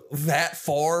goes that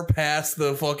far past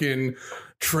the fucking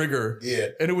trigger. Yeah.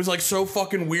 And it was like so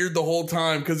fucking weird the whole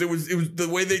time because it was the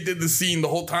way they did the scene the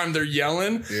whole time they're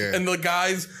yelling. Yeah. And the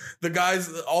guys,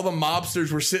 all the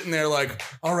mobsters were sitting there like,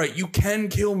 all right, you can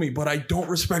kill me, but I don't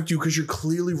respect you because you're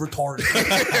clearly retarded.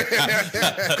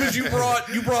 Because you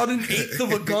brought an eighth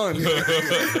of a gun.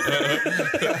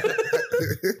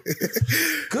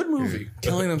 Good movie.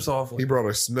 Killing them softly. He brought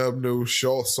a snub nose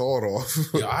sawed off.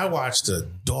 Yo, I watched a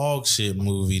dog shit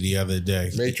movie the other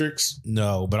day. Matrix.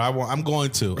 No, but I'm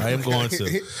going to. I am going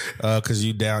to. Because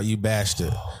you bashed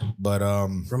it. But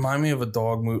Remind me of a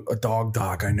dog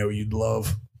doc I know you'd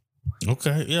love.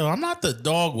 okay, yeah, I'm not the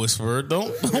dog whisperer.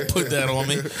 Don't put that on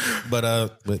me. But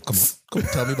come on,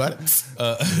 tell me about it.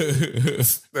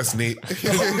 That's neat.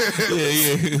 Yeah.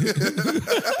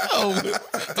 Oh,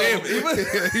 damn!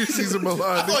 You Caesar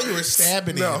Milan. I thought you were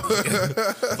stabbing him. I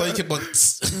thought you kept on.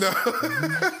 No.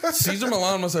 Caesar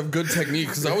Milan must have good technique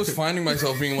because I was finding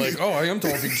myself being like, oh, I am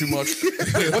talking too much.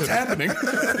 What's happening?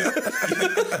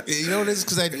 You know what it is?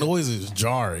 Because that noise is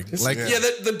jarring. Like, Yeah,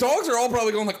 the dogs are all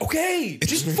probably going like, okay,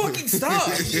 just fucking stop.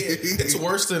 it's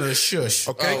worse than a shush.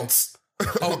 Okay.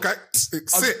 Oh. Okay.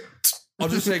 Sit. I'll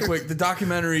just say quick, the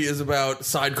documentary is about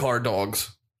sidecar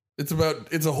dogs. It's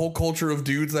a whole culture of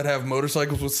dudes that have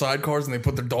motorcycles with sidecars and they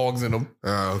put their dogs in them.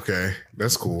 Oh, okay.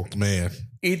 That's cool. Man.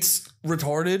 It's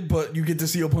retarded, but you get to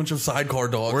see a bunch of sidecar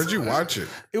dogs. Where'd you watch it?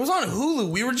 It was on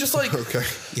Hulu. We were just like, Okay.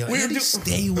 Yo, We were you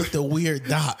stay with the weird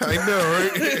doc. I know,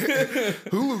 right?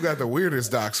 Hulu got the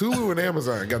weirdest docs. Hulu and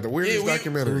Amazon got the weirdest Yeah,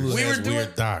 documentaries. Hulu we has were doing-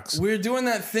 weird docs. we're doing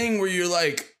that thing where you're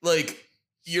like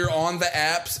you're on the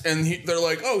apps and they're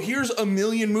like, oh, here's a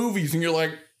million movies, and you're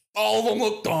like, all of them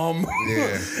look dumb.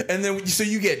 Yeah. And then so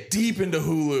you get deep into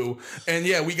Hulu, and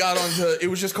yeah, we got onto it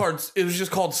was just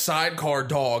called Sidecar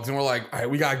Dogs, and we're like, all right,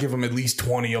 we gotta give them at least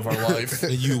 20 of our life.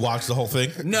 And you watched the whole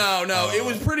thing? No, it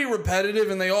was pretty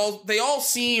repetitive, and they all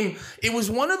seem. It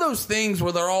was one of those things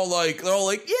where they're all like,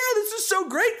 yeah, this is so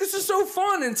great, this is so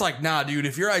fun, and it's like, nah, dude,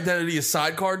 if your identity is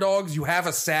Sidecar Dogs, you have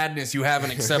a sadness you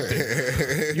haven't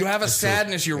accepted. You have a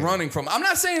sadness you're running from. I'm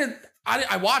not saying it.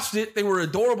 I watched it. They were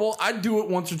adorable. I'd do it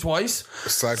once or twice.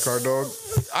 Sidecar dog.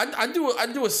 I'd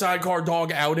do a sidecar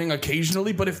dog outing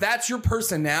occasionally, but if that's your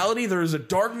personality, there is a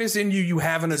darkness in you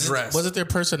haven't addressed. Was it their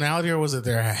personality or was it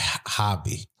their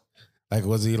hobby? Like,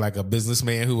 was he like a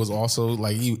businessman who was also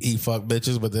like he fucked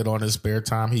bitches, but then on his spare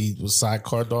time he was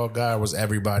sidecar dog guy, or was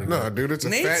everybody? No, like, dude, it's a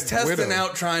Nate's fat testing widow.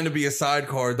 out trying to be a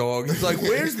sidecar dog. He's like,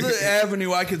 where's the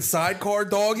avenue I could sidecar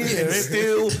dog in and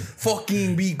still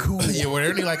fucking be cool? yeah, were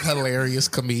there any like hilarious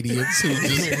comedians who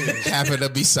just happen to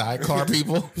be sidecar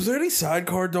people? Was there any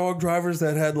sidecar dog drivers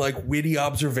that had like witty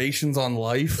observations on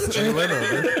life? Jay Leno.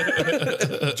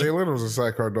 Dude. Jay Leno was a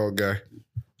sidecar dog guy.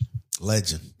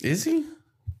 Legend. Is he?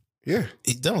 Yeah.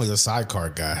 He definitely a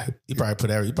sidecar guy. He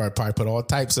probably put all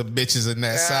types of bitches in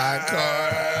that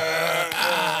sidecar.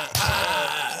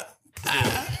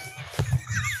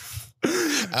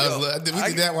 We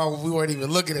did that while we weren't even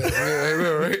looking at it. I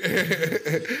know, right?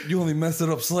 You only messed it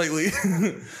up slightly.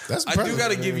 That's I do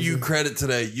got to give you credit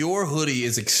today. Your hoodie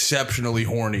is exceptionally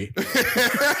horny. Can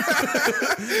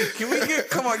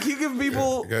you give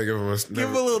people Gotta give him a give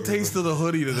them a little taste of the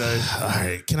hoodie today? All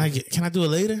right, can I do it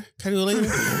later? Can I do it later?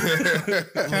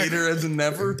 Later as in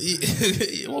never.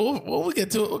 When we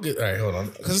get to it, we'll get. All right, hold on,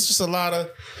 because it's just a lot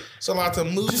to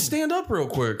move. Just stand up real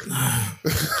quick.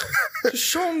 Just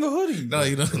show them the hoodie. No,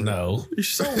 you don't know. It's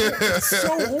so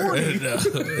horny. No,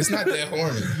 it's not that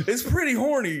horny. It's pretty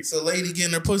horny. It's a lady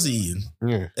getting her pussy eaten,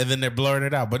 Yeah. and then they're blurring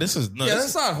it out. But this is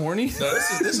That's not horny.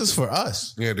 this is for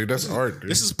us. Yeah, dude, that's art, dude.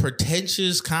 This is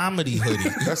pretentious comedy hoodie.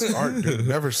 That's art, dude.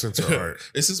 Never censor art.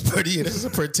 This is a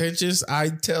pretentious. I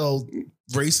tell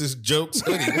racist jokes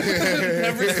hoodie.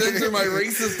 Never censor my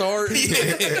racist art.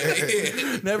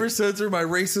 Never censor my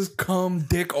racist cum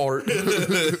dick art.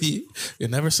 You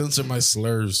never censor my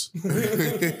slurs.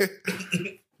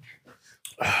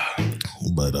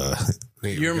 But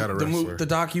Hey, we got a wrestler. The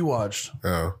doc you watched.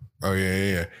 Oh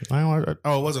yeah. it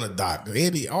wasn't a doc.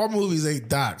 Andy, all movies ain't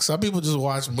docs. Some people just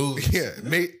watch movies. Yeah,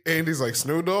 Andy's like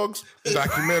Snow Dogs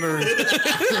documentary.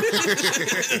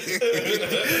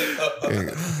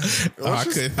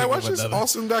 I watched this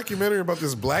awesome documentary about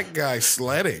this black guy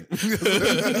sledding.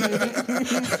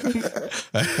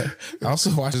 I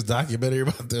also watched this documentary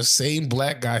about the same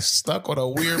black guy stuck on a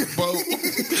weird boat.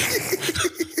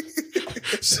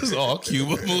 This is all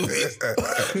Cuba movies.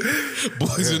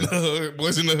 Boys in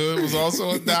the Hood was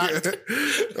also a doc.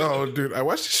 Oh, dude, I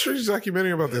watched a strange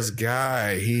documentary about this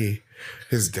guy.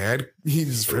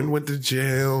 His friend went to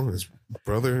jail. His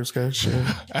brothers kind of shit.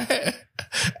 I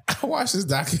watched this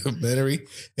documentary.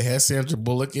 It had Sandra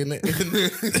Bullock in it. And they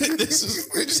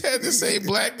just had the same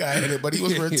black guy in it, but he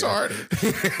was retarded.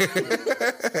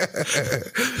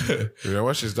 Yeah, I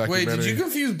watched this documentary. Wait, did you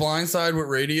confuse Blindside with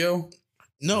Radio?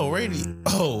 No, Radio.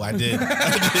 Oh, I did.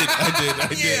 I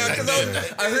did. Yeah, because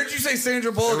I heard you say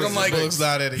Sandra Bullock. I'm like, Bullock's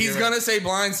not in it. he's going to say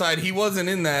Blindside. He wasn't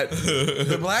in that.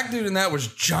 The black dude in that was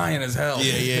giant as hell.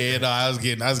 Yeah. No, I was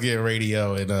getting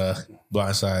Radio and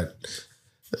Blindside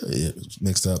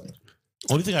mixed up.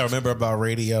 Only thing I remember about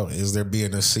Radio is there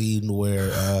being a scene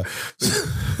where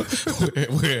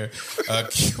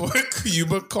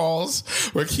Cuba calls.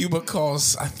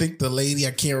 I think the lady,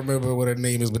 I can't remember what her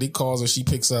name is, but he calls her. She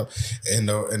picks up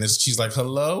and she's like,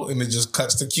 "Hello," and it just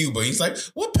cuts to Cuba. He's like,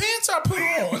 "What pants I put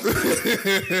on?"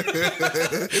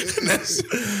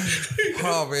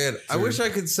 Oh man, I wish I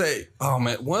could say. Oh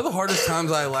man, one of the hardest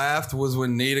times I laughed was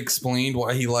when Nate explained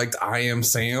why he liked I Am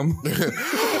Sam.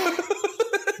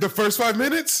 The first 5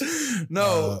 minutes?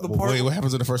 No, the part. Wait, what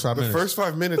happens in the first 5 minutes? The first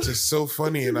 5 minutes is so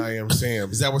funny in I Am Sam.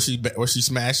 Is that where she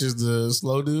smashes the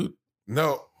slow dude?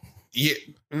 No. Yeah.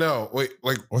 No. Wait.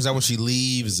 Like, or is that when she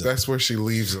leaves? That's where she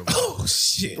leaves him. Oh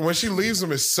shit! When she leaves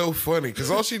him, it's so funny because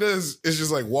all she does is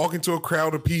just like walk into a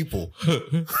crowd of people.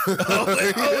 He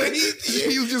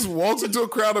just walks into a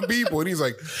crowd of people and he's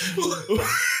like,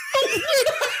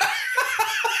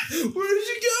 Where did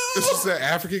you go? It's just that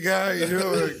African guy, you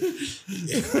know. Like,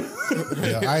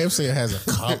 yeah, I Am Saying has a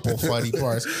couple funny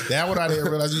parts. That one I didn't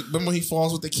realize. Remember when he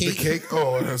falls with the cake? The cake?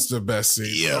 Oh, that's the best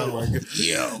scene. Yo, oh my God.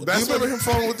 That's you remember him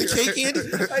falling with the cake, Andy?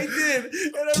 I did.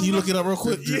 Can you look it up real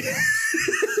quick? Yeah.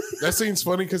 That scene's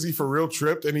funny because he for real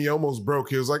tripped and he almost broke.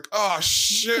 He was like, "Oh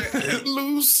shit,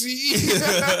 Lucy!"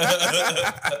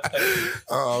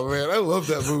 Oh man, I love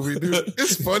that movie, dude.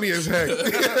 It's funny as heck.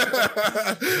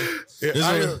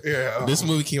 This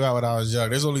movie came out when I was young.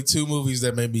 There's only 2 movies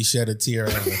that made me shed a tear.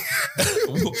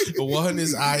 One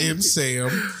is I Am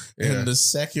Sam, and the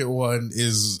second one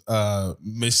is not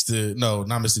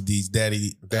Mr. D's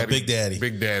Daddy, Big Daddy.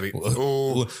 Big Daddy.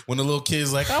 Oh, when the little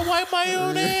kid's like, "I wipe my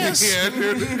own ass." Yeah,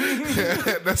 dude.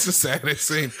 That's the saddest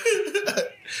scene.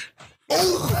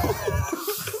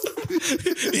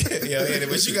 Yeah,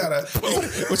 but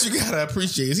you gotta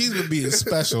appreciate is he's been being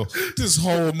special this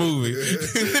whole movie.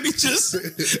 And then he just,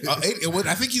 I think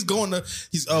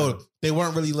they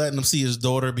weren't really letting him see his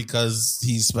daughter because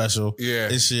he's special,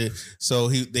 and shit. So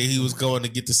he was going to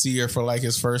get to see her for like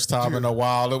his first time in a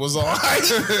while. It was all right.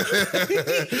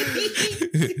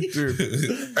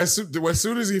 Dude, as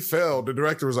soon as he fell, the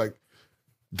director was like,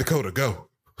 "Dakota, go."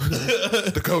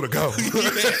 Dakota, go. When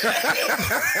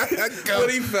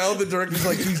he fell, the director's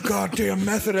like, "These goddamn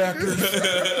method actors."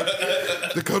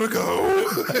 Dakota, go.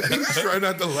 He's trying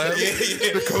not to laugh.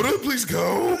 Yeah. Dakota, please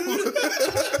go.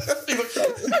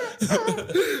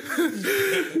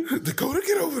 Dakota,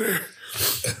 get over there.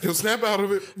 He'll snap out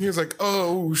of it. He was like,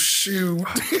 "Oh shoot."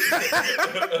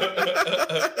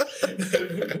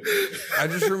 I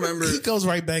just remember he goes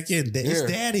right back in. It's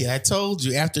Daddy. I told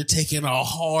you. After taking a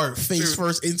hard face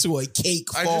first into a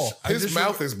cake fall, his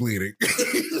mouth is bleeding.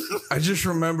 I just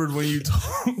remembered when you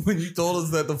told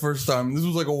us that the first time. This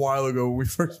was like a while ago when we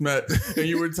first met, and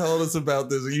you were telling us about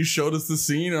this, and you showed us the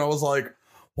scene, and I was like,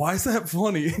 "Why is that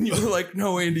funny?" And you were like,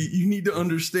 "No, Andy, you need to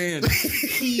understand.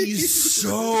 He's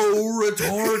so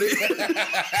retarded."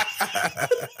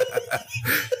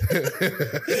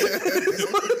 It's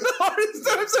one of the hardest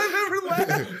times I've ever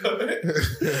laughed.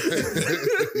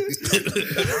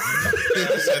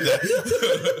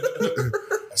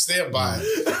 I stand by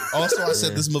it. Also, I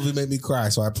said this movie made me cry,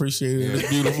 so I appreciate it. It's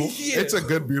beautiful. It's a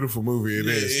good, beautiful movie. It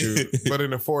is, dude. But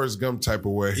in a Forrest Gump type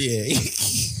of way. Yeah.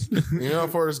 You know,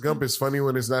 Forrest Gump is funny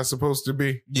when it's not supposed to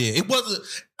be. Yeah, it wasn't,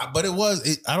 but it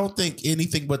was. I don't think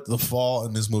anything but the fall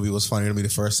in this movie was funny to me the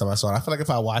first time I saw it. I feel like if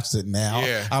I watched it now,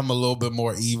 I'm a little bit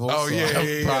more evil. Oh,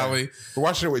 so probably We're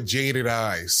watching it with jaded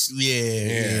eyes.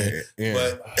 Yeah.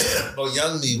 But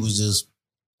young me was just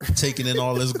taking in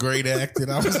all this great acting.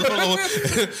 I was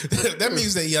that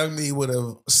means that young me would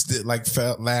have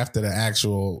laughed at an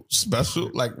actual special.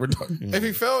 Like we're talking. If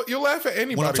he fell, you'll laugh at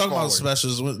anybody. When I'm talking falling.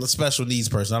 about special needs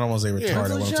person, I don't want to say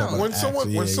retarded.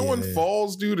 When someone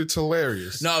falls, dude, it's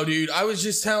hilarious. No, dude, I was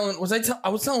just telling. I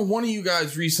was telling one of you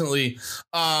guys recently.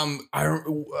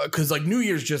 Because like New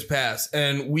Year's just passed,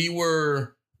 and we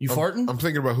were. You farting? I'm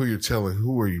thinking about who you're telling.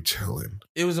 Who are you telling?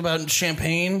 It was about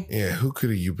champagne. Yeah, who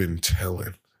could have you been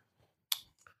telling?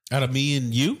 Out of me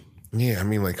and you? Yeah, I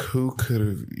mean, like, who could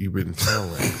have you been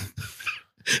telling?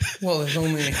 Well, there's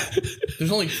only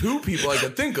 2 people I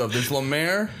could think of. There's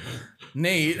Lemaire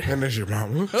Nate. And there's your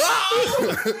mom.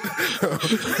 I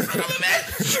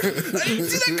didn't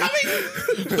see that coming.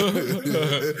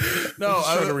 No,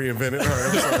 I'm trying to reinvent it. All right,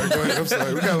 I'm sorry. Go ahead. I'm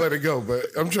sorry. We gotta let it go, but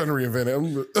I'm trying to reinvent it.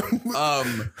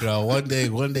 No, one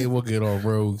day we'll get on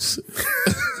Rogues.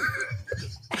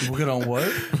 We'll get on what?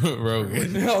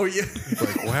 Rogan. Oh yeah.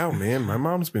 Like, wow, man, my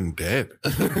mom's been dead.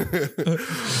 It'll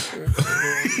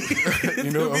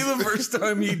be the first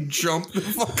time he jumped the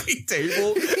fucking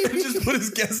table and just put his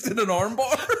guest in an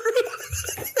armbar.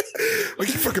 Like,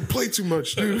 you fucking play too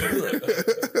much, dude.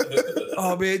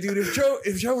 Oh man, dude, if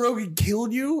Joe Rogan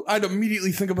killed you, I'd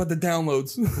immediately think about the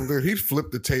downloads. Dude, he'd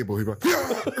flip the table. He'd be like,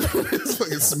 just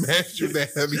fucking smash you with that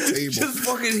heavy table. Just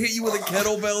fucking hit you with a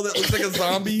kettlebell that looks like a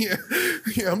zombie.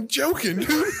 Yeah, I'm joking,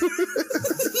 dude.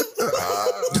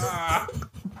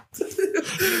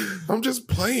 I'm just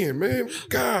playing, man.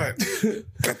 God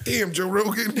damn, Joe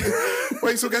Rogan.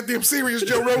 Why you so goddamn serious,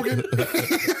 Joe Rogan?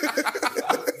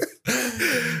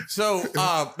 So,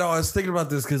 no, I was thinking about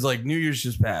this because like New Year's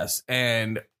just passed,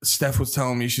 and Steph was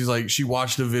telling me she's like she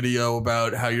watched a video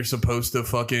about how you're supposed to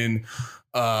fucking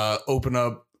open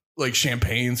up like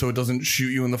champagne so it doesn't shoot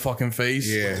you in the fucking face.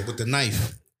 Yeah, With the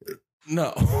knife.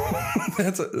 No,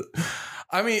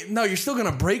 I mean, no, you're still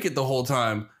gonna break it the whole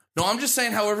time. No, I'm just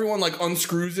saying how everyone like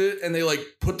unscrews it and they like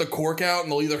put the cork out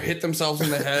and they'll either hit themselves in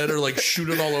the head or like shoot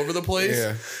it all over the place.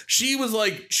 Yeah. She was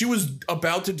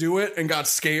about to do it and got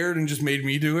scared and just made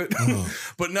me do it.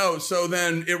 But no, so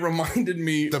then it reminded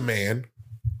me. the man.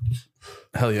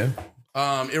 Hell yeah.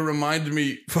 It reminded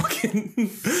me fucking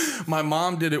my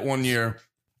mom did it one year.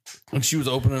 And she was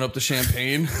opening up the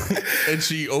champagne, and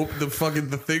she opened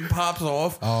the thing pops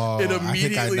off. Oh, it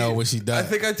immediately. I think I know what she does. I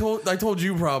think I told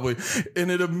you probably,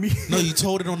 and it immediately. No, you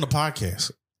told it on the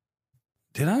podcast.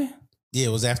 Did I? Yeah,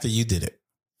 it was after you did it.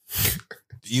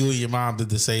 You and your mom did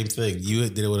the same thing. You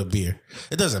did it with a beer.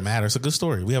 It doesn't matter. It's a good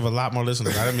story. We have a lot more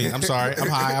listeners. I mean, I'm sorry. I'm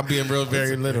high. I'm being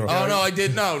very literal. Oh no, I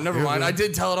did. No, never mind. I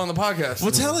did tell it on the podcast.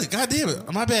 Well, tell it. God damn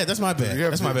it. My bad. That's my bad.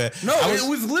 That's my bad. No, it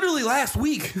was literally last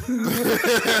week. No,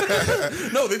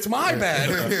 it's my bad.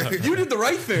 You did the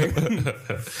right thing.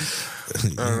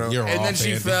 I don't know. You're And off, then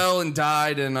she Andy. fell and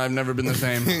died, and I've never been the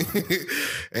same.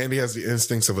 And he has the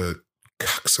instincts of a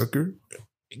cocksucker.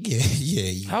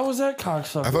 Yeah. How was that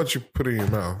cocksucker? I thought you put it in your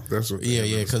mouth. That's what. Yeah,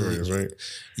 the because story is, right?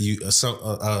 you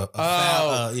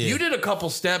You did a couple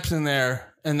steps in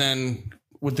there, and then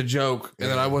with the joke,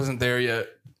 and then I wasn't there yet.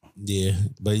 Yeah,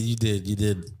 but you did. It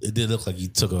did look like you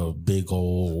took a big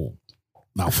old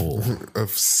mouthful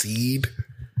Of seed.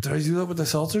 Did I do that with the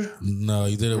seltzer? No,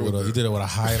 you did it with a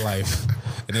High Life,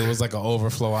 and it was like an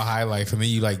overflow of High Life, and then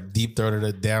you like deep throated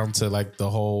it down to like the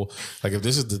whole. Like if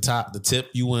this is the tip,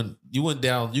 you went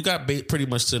down. You got pretty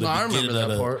much to the beginning of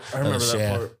the part. I remember that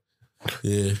shaft. part.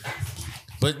 Yeah,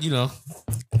 but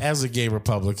as a gay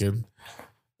Republican.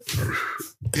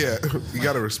 Yeah, you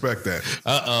got to respect that.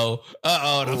 The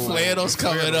flannel's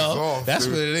coming flannel's up. off, That's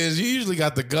dude. what it is. You usually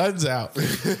got the guns out.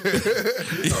 It's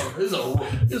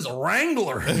a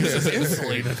Wrangler. It's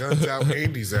insulated. Guns out,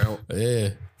 Andy's out. Yeah.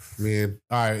 Man.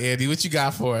 All right, Andy, what you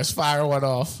got for us? Fire one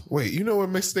off. Wait, you know what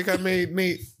mistake I made,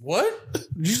 Nate? What?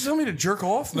 Did you tell me to jerk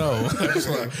off? No, I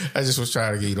just was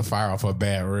trying to get you to fire off a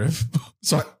bad riff.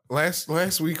 So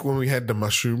Last week when we had the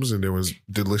mushrooms and there was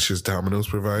delicious Domino's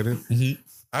provided,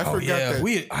 I forgot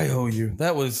that. I owe you.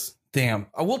 That was damn.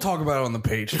 We'll talk about it on the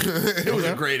page. It was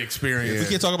a great experience. we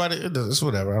can't talk about it. It's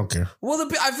whatever. I don't care. Well,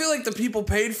 I feel like the people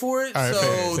paid for it, All right,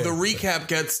 so fair. the recap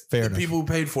gets Fair the enough. people who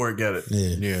paid for it get it.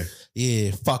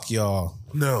 Yeah. Fuck y'all.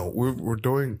 No, we're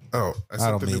doing. Oh, I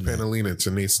sent the new mean that. Panalina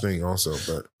to Nate's thing also,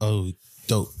 but Oh,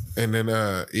 dope. and then Which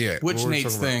what were we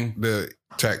Nate's talking about? The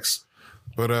text.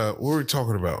 But what were we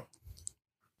talking about?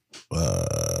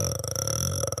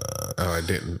 Oh, I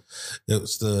didn't. It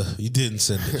was you didn't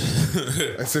send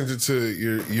it. I sent it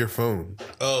to your phone.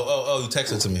 Oh, you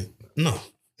texted it to me. No.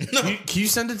 Can you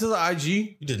send it to the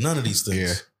IG? You did none of these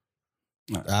things.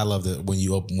 Yeah. I love that when we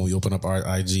open up our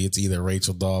IG, it's either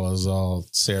Rachel Dolezal,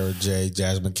 Sarah J,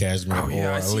 Jasmine Cashmere, or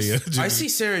Aaliyah. I see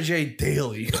Sarah J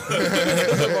daily of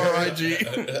our IG.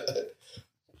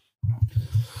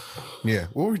 Yeah.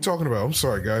 What were we talking about? I'm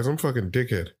sorry, guys. I'm fucking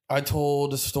dickhead. I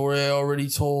told a story I already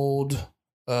told.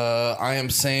 I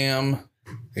Am Sam.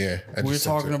 Yeah. We were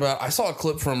talking about. I saw a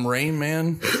clip from Rain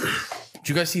Man. Did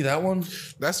you guys see that one?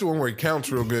 That's the one where he counts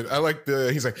real good. I like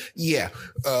he's like, 1,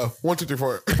 2, 3,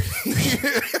 4.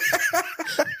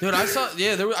 Dude, I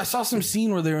saw some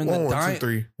scene where they're in the 1, 1, 2, diner.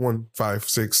 3, 1, 5,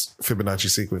 6 Fibonacci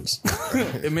sequence.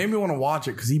 It made me want to watch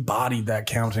it because he bodied that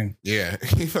counting. Yeah,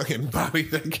 he fucking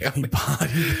bodied that He counting.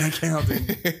 bodied that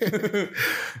counting.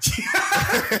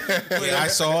 I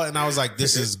saw it and I was like,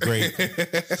 this is great.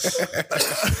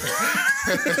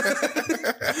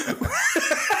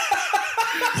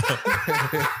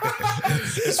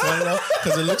 It's funny though,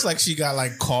 because it looks like she got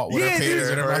like caught with her panties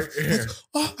in her mouth. Yeah.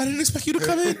 Oh, I didn't expect you to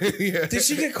come in. Yeah. Did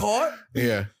she get caught?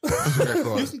 Yeah. She got You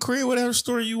caught. can create whatever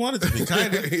story you want it to be,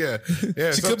 kind of. Yeah.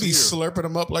 Yeah. She could be slurping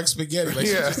them up like spaghetti, like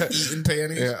Yeah. she's just eating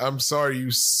panties. Yeah, I'm sorry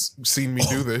you seen me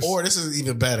do this. Or this is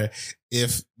even better.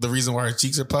 If the reason why her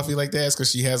cheeks are puffy like that is because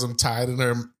she has them tied in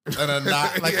a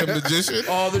knot like a magician.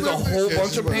 Oh, there's a whole Yeah, bunch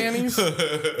she's of like- panties.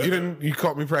 You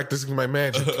caught me practicing my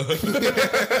magic.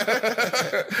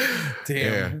 Damn,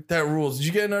 Yeah. that rules. Did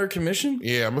you get another commission?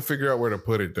 Yeah, I'm gonna figure out where to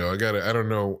put it though. I don't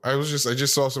know. I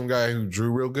just saw some guy who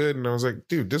drew real good and I was like,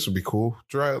 dude, this would be cool.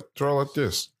 Draw like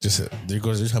this. Just there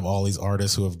goes. Just have all these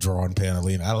artists who have drawn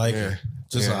Panalina. I like Yeah. it.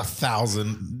 Just Yeah.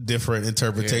 1,000 different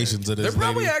interpretations of this. They're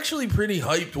probably lady. actually pretty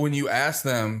hyped when you ask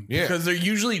them. Yeah. Because they're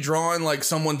usually drawing like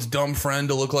someone's dumb friend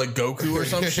to look like Goku or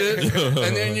some shit. And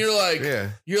then you're like,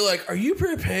 Yeah. are you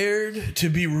prepared to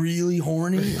be really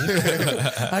horny?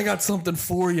 I got something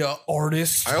for you,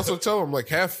 artist. I also tell him like,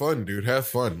 have fun, dude. Have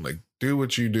fun. Like, do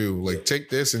what you do. Like, take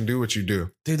this and do what you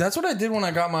do. Dude, that's what I did when I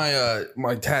got my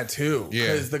my tattoo. Yeah.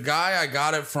 Because the guy I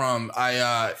got it from,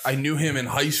 I knew him in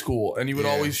high school, and he would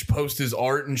Yeah. always post his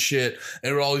art and shit,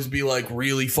 and it would always be like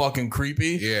really fucking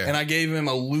creepy. Yeah. And I gave him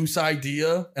a loose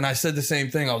idea, and I said the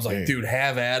same thing. I was like, Yeah. dude,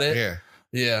 have at it. Yeah.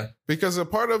 Yeah. Because a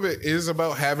part of it is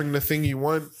about having the thing you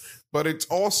want, but it's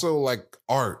also like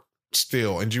art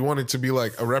still. And you want it to be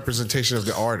like a representation of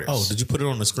the artist. Oh, did you put it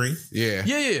on the screen? Yeah.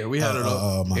 Yeah, we had it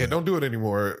up. Yeah, don't do it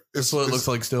anymore. That's what it looks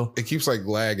like still. It keeps like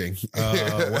lagging.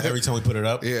 Well, every time we put it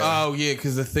up. Yeah. Oh, yeah,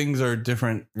 because the things are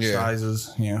different Yeah.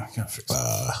 sizes. Yeah. Gotta fix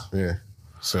that. Yeah.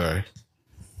 Sorry.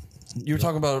 You were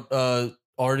talking about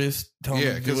artists telling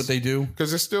Yeah, them to do what they do.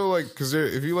 Because it's still like, because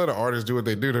if you let an artist do what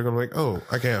they do, they're going to be like, oh,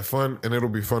 I can have fun. And it'll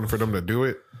be fun for them to do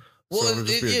it. Well, so it'll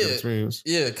just be a good experience.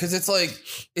 Yeah, because it's like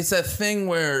it's that thing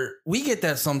where we get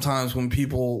that sometimes when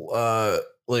people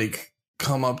like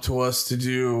come up to us to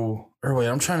do. Or wait,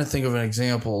 I'm trying to think of an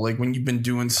example. Like when you've been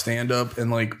doing stand up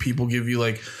and like people give you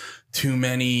like too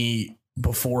many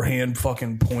beforehand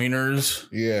fucking pointers.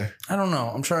 Yeah. I don't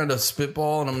know. I'm trying to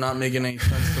spitball and I'm not making any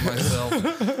sense to myself.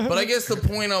 But I guess the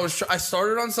point I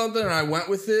started on something and I went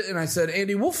with it and I said,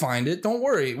 Andy, we'll find it. Don't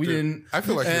worry. We didn't. I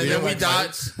feel like And you're then we like died.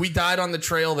 lights. We died on the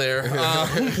trail there.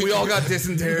 We all got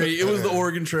dysentery. It was the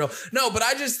Oregon Trail. No, but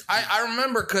I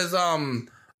remember because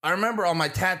I remember on my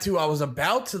tattoo I was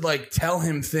about to like tell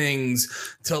him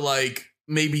things to like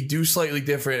maybe do slightly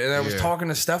different, and I was Yeah. talking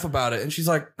to Steph about it, and she's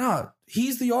like, "Nah,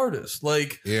 he's the artist.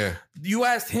 Like, Yeah. you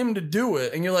asked him to do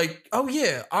it, and you're like, oh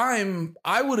yeah,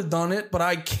 I would have done it, but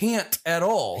I can't at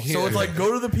all. So Yeah. it's like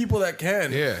go to the people that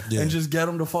can, Yeah. and just get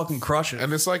them to fucking crush it.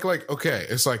 And it's like, okay,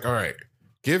 it's like, all right,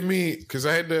 give me, because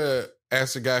I had to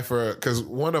ask the guy because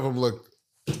one of them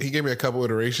he gave me a couple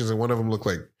iterations, and one of them looked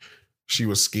like she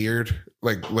was scared.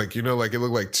 Like, you know, like it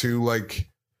looked like too, like,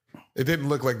 it didn't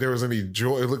look like there was any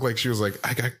joy. It looked like she was like,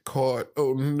 I got caught.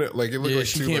 Oh no. Like it looked Yeah, like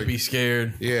she too, can't like, be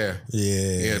scared. Yeah.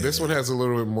 Yeah. Yeah. This one has a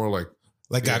little bit more like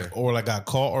got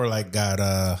caught or like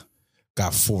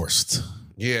got forced.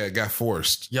 yeah, it got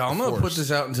forced. Yeah, I'm gonna put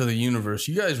this out into the universe.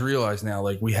 You guys realize now,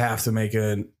 like, we have to make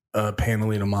a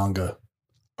Panalina manga.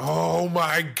 Oh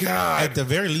my God. At the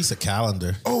very least, a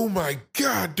calendar. Oh my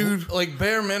God, dude. Like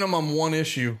bare minimum one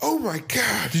issue. Oh my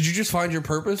God. Did you just find your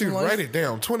purpose Dude, in life? write it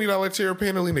down. $20 Terra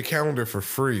Panalina calendar for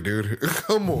free, dude.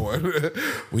 Come on.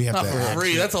 We have Not to for actually-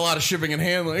 free. That's a lot of shipping and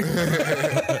handling.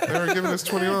 They're giving us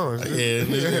 $20. dude.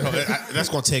 Yeah, that's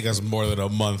gonna take us more than a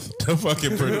month to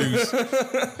fucking produce.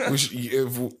 We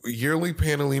should, yearly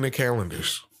Panalina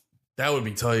calendars. That would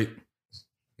be tight.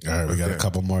 All right, we got a Okay.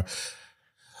 couple more.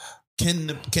 Can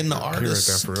the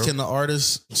that for real.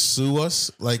 artists sue us?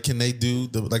 Like, can they do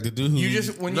the dude who You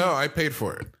just when No, you I paid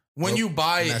for it. when you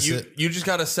buy and it, that's you it? you just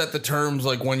got to set the terms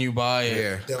like when you buy it.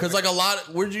 Yeah. Because like a lot,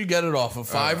 where'd you get it off of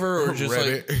Fiverr or just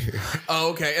like? Reddit.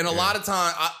 Oh, okay. And a lot of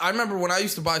time, I remember when I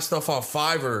used to buy stuff off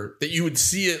Fiverr that you would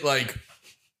see it like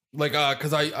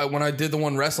because I when I did the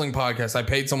one wrestling podcast, I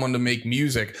paid someone to make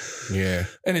music, Yeah.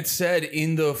 and it said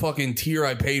in the fucking tier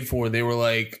I paid for, they were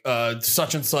like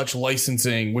such and such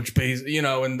licensing, which pays,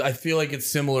 and I feel like it's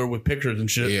similar with pictures and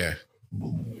shit. Yeah.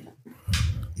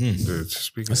 Dude,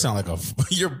 speaking That sound like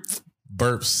you're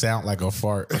burps sound like a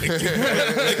fart. Like, you move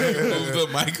the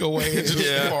mic away and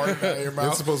just fart out of your mouth.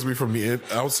 It's supposed to be from the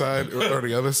outside or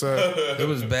the other side. It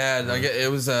was bad.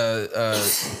 It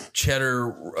was cheddar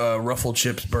ruffle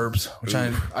chips burps, which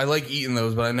I like eating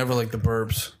those, but I never like the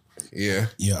burps. Yeah.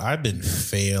 Yeah, I've been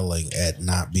failing at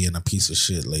not being a piece of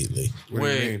shit lately. What do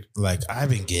you mean? Like, I've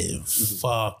been getting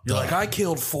fucked You're up. like, I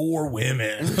killed 4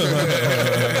 women. So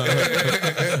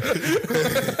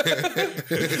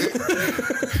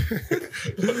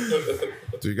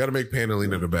you got to make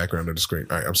Panelina the background of the screen.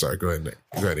 All right, I'm sorry. Go ahead, Nick.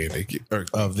 Go ahead, Andy.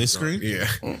 Of this screen? Yeah.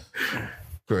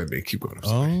 Go ahead, Nick. Keep going.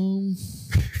 I'm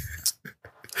sorry.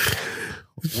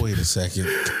 Wait a second.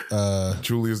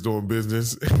 Julia's doing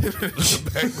business in the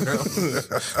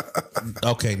background.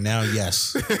 Okay, now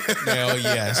yes. Now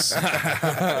yes.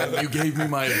 You gave me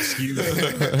my excuse.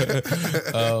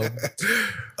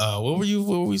 What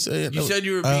were we saying? You said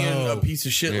you were being a piece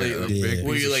of shit lately. Yeah.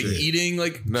 Were you like eating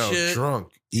like No, shit? drunk.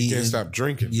 You can't stop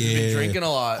drinking. Yeah. You've been drinking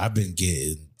a lot. I've been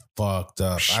getting fucked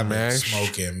up. I've been Smash.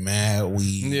 smoking mad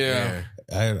weed. Yeah.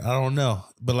 I don't know.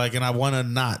 But like, and I want to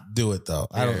not do it though.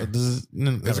 I don't. Is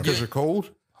it because you're cold?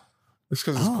 It's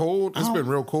because it's cold. It's been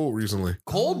real cold recently.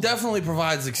 Cold definitely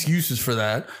provides excuses for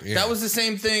that. Yeah. That was the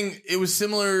same thing. It was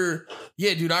similar.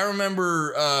 Yeah, dude, I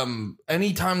remember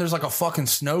anytime there's like a fucking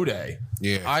snow day.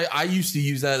 Yeah. I used to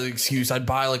use that as an excuse. I'd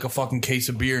buy like a fucking case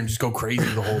of beer and just go crazy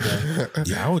the whole day.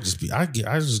 Yeah, I would just be. I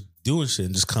was just doing shit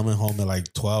and just coming home at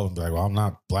like 12 and be like, well, I'm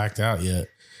not blacked out yet.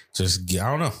 I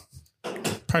don't know.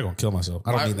 Probably gonna kill myself.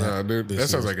 I don't mean that. Nah, dude, that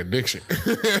sounds like addiction.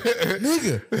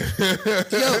 Nigga.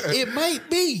 Yo, it might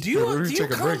be. Do you We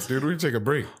take a break, dude. We take a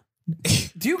break.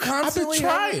 Do you I've been constantly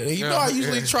trying. You know, I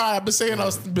usually Yeah. try. I've been saying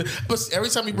but every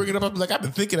time you bring it up, I'm like, I've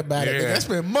been thinking about it. Yeah. That's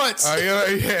been months. Yeah,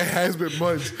 it has been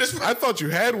months. I thought you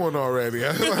had one already.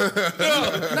 No,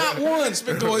 not once. It's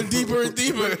been going deeper and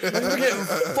deeper. We're getting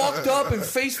fucked up and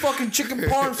face fucking chicken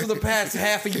parms for the past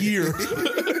half a year.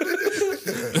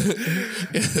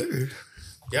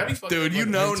 Dude, you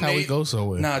know That's how we Nate. go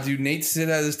somewhere. Nah, dude, Nate's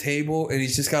sitting at his table and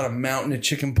he's just got a mountain of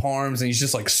chicken parms and he's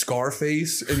just like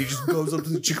Scarface and he just goes up to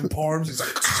the chicken parms. He's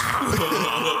like,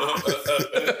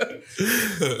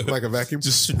 Like a vacuum.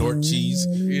 Just snort cheese.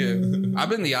 yeah. I've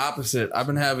been the opposite. I've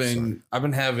been having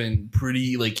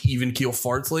pretty like even keel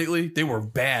farts lately. They were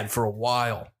bad for a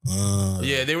while.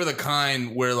 Yeah, they were the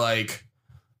kind where like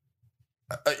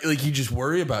you just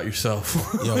worry about yourself.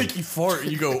 Yo. Like you fart,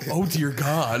 you go, oh dear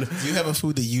God. Do you have a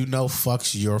food that you know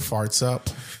fucks your farts up?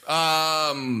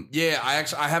 Yeah,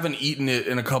 I haven't eaten it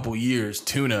in a couple years.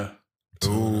 Tuna.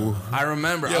 Ooh. I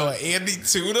remember. Yo, Andy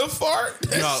tuna fart?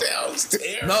 That Yo. sounds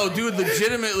terrible. No, dude,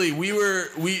 legitimately,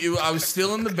 I was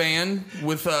still in the band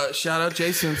with shout out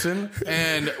Jay Simpson,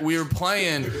 and we were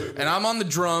playing, and I'm on the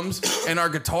drums, and our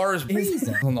guitar is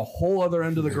on the whole other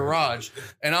end of the garage,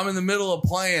 and I'm in the middle of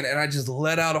playing, and I just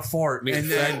let out a fart, and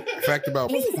then Fact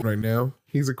about right now,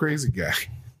 he's a crazy guy.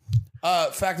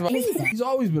 fact about he's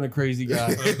always been a crazy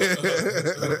guy. He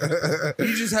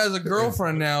just has a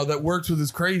girlfriend now that works with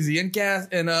his crazy and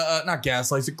not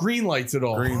gaslights it, green lights it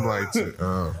all. Green lights it.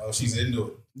 Oh, she's into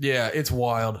it. Yeah, it's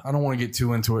wild. I don't want to get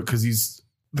too into it because he's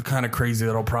the kind of crazy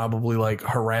that'll probably like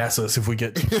harass us if we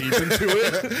get too deep into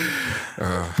it.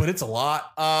 But it's a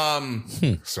lot.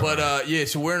 Sorry. But yeah,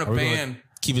 so we're in a we gonna band.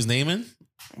 Keep his name in?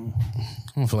 I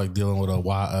don't feel like dealing with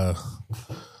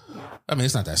I mean,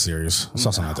 it's not that serious. It's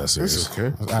also not that serious. It's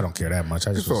okay. I don't care that much.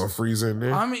 I Just just throw a freezer in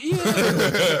there. I mean, yeah.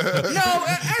 No,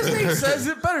 as Nate says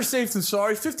it, better safe than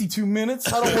sorry. 52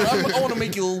 minutes. I want to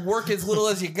make you work as little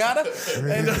as you gotta.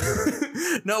 And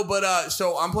no, but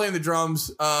so I'm playing the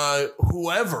drums.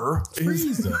 Whoever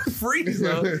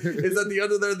Frieza is at the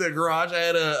other there in the garage. I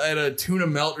had a tuna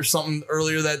melt or something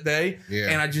earlier that day,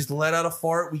 and I just let out a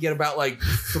fart. We get about like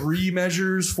 4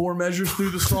 measures through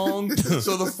the song,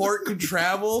 so the fart could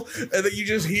travel. And then you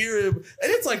just hear him,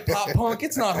 and it's like pop punk.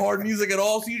 It's not hard music at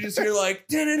all. So you just hear like,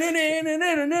 and you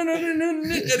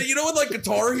know, with like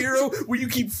Guitar Hero, where you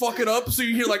keep fucking up, so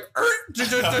you hear like,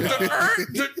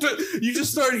 you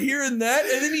just start hearing that,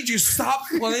 and then he just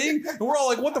stops playing, and we're all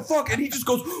like, what the fuck? And he just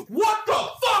goes, what the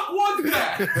fuck was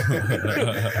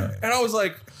that? And I was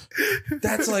like,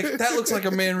 that looks like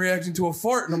a man reacting to a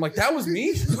fart, and I'm like, that was me.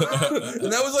 And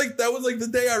that was like the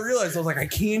day I realized I was like, I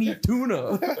can't eat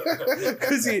tuna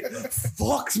because it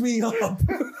fucks me up.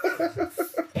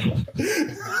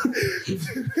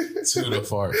 tuna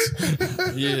farts.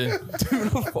 Yeah, tuna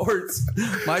farts.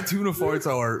 My tuna farts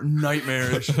are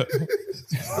nightmarish.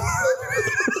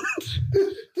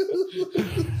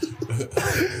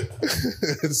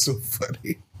 It's so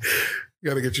funny.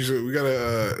 Gotta get you.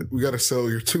 We gotta sell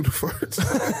your tuna farts.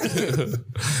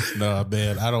 No,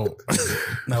 man, I don't.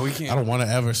 No, we can't. I don't want to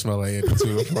ever smell an Andy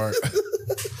tuna fart.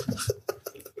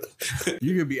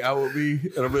 You're gonna be out with me,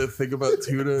 and I'm gonna think about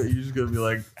tuna. You're just gonna be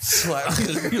like, slap me.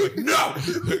 You're like, no,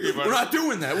 we're not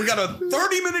doing that. We got a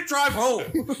 30-minute drive home.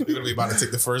 You're gonna be about to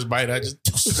take the first bite. I just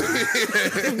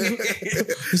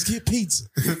let's get pizza.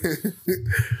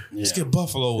 Let's get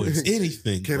buffalo wings.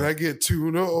 Anything. Can I get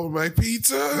tuna on my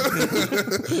pizza?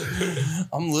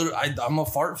 I'm a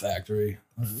fart factory,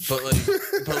 but like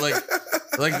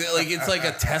it's like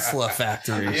a Tesla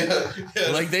factory. Yeah.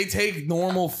 Like they take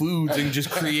normal foods and just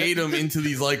create them into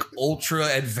these like ultra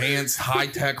advanced high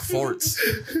tech farts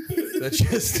that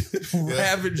just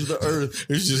ravage the earth.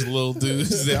 There's just little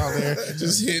dudes down there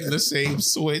just hitting the same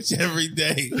switch every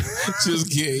day, just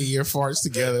getting your farts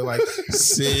together like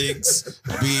cigs,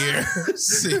 beer.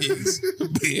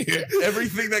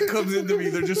 Everything that comes into me,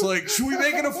 they're just like, should we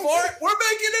make it a fart? We're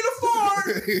making it a fart.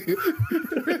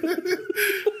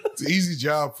 It's an easy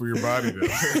job for your body, though.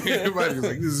 Everybody's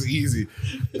like, this is easy.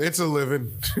 It's a living.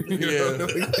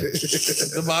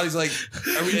 The body's like,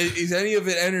 is any of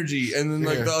it energy? And then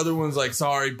like the other one's like,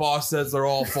 sorry, boss says they're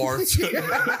all farts.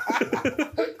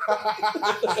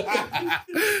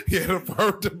 Yeah, the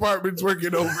fart department's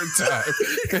working overtime.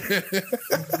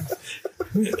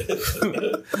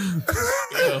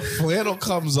 Flannel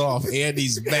comes off,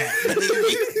 Andy's back.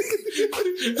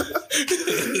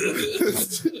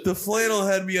 The flannel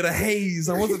had me at a haze.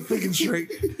 I wasn't thinking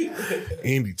straight.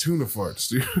 Andy tuna farts,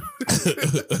 dude.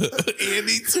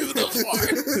 Andy tuna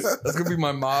farts. That's gonna be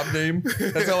my mob name.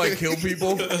 That's how I kill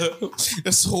people.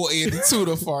 That's whole Andy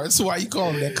tuna farts. Why you call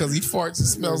him that? Because he farts and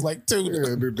smells like tuna.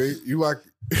 Yeah, dude,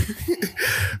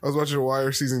 I was watching The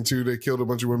Wire season 2. They killed a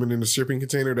bunch of women in a shipping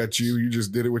container. That's you. You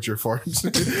just did it with your farts.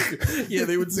 Yeah,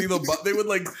 they would see they would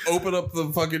like open up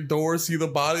the fucking door, see the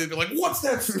body, and be like, "What's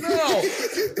that smell?"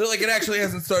 They're like, "It actually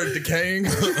hasn't started decaying."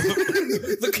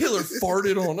 The killer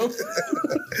farted on them.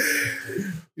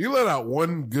 You let out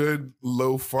one good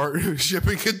low fart in a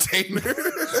shipping container.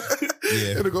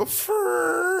 Yeah. And it'll go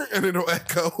fur, and it'll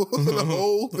echo the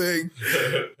whole thing,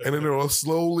 and then it'll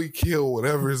slowly kill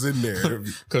whatever's in there.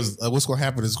 Because what's going to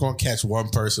happen is it's going to catch one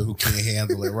person who can't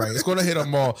handle it, right? It's going to hit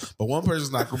them all, but one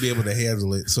person's not going to be able to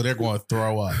handle it, so they're going to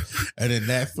throw up. And then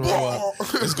that throw up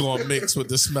is going to mix with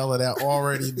the smell of that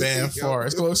already bad fart.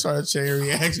 It's going to start a chain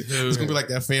reaction. It's going to be like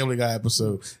that Family Guy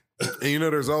episode. And you know,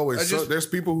 there's always there's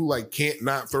people who like can't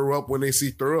not throw up when they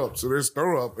see throw up. So there's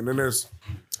throw up, and then there's.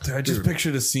 I just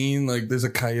pictured a scene like there's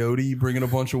a coyote bringing a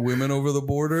bunch of women over the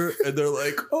border, and they're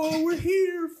like, "Oh, we're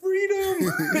here,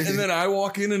 freedom!" And then I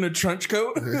walk in a trench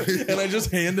coat, and I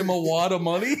just hand him a wad of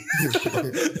money.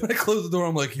 And I close the door.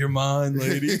 I'm like, "You're mine,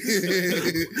 lady.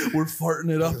 We're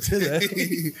farting it up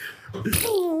today."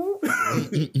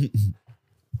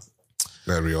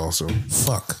 That'd be awesome.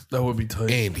 Fuck. That would be tight.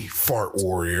 Andy, fart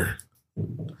warrior.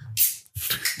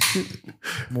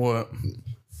 What?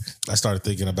 I started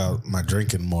thinking about my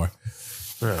drinking more.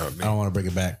 Oh, I don't want to bring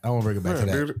it back. I want to bring it back to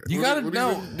that. Dude, you gotta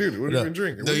know. Dude, what have you been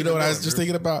drinking? No, you know what I was just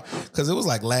thinking about? Because it was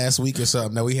like last week or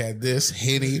something that we had this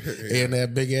Henny and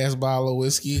that big ass bottle of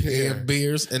whiskey and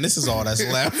beers, and this is all that's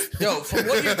left. Yo, from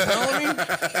what you're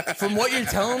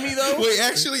telling me though. Wait,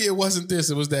 actually, it wasn't this.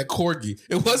 It was that Corgi.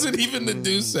 It wasn't even the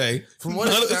Douce. From what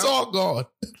it's all gone.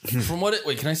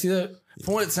 Wait, can I see that?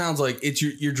 From what it sounds like, it's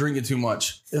you're drinking too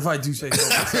much. If I do say so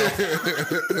myself.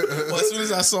 Well, as soon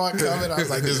as I saw it coming, I was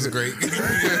like, "This is great."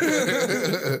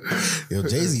 Yo,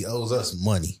 Jay-Z owes us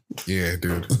money. Yeah,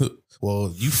 dude.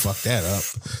 Well, you fucked that up.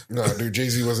 No, dude,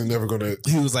 Jay-Z wasn't never gonna.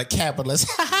 He was like capitalist,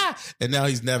 and now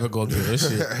he's never gonna give a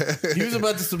shit. He was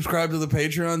about to subscribe to the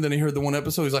Patreon, then he heard the one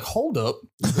episode. He's like, "Hold up."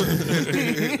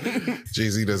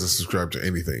 Jay-Z doesn't subscribe to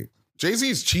anything. Jay-Z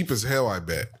is cheap as hell, I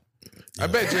bet. I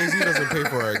bet Jay-Z doesn't pay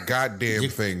for a goddamn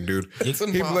thing, dude. He'd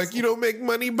be like, "You don't make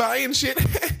money buying shit."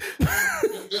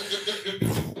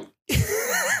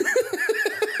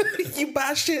 You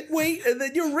buy shit, wait, and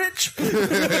then you're rich. Yeah,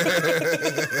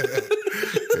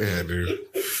 dude.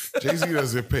 Jay-Z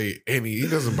doesn't pay he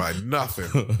doesn't buy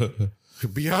nothing.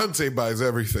 Beyonce buys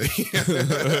everything.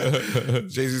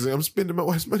 Jay-Z's like, "I'm spending my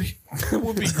wife's money." It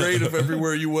would be great if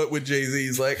everywhere you went with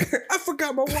Jay-Z's like, "I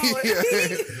forgot my wallet."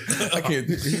 I can't.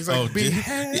 He's like,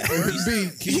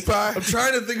 keep by. I'm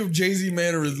trying to think of Jay-Z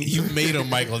mannerisms. You made him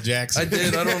Michael Jackson. I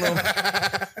did. I don't know.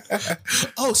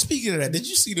 Oh, speaking of that, did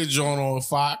you see the joint on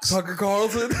Fox? Tucker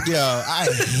Carlson? Yeah, I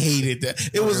hated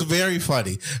that. It was very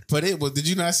funny, but it was. Did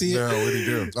you not see it? No, what did he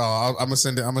do? Oh, I'm gonna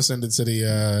send it. I'm gonna send it to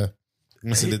the. I'm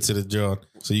gonna send it to the John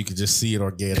so you can just see it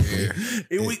organically.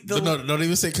 No, don't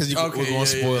even say because we're going to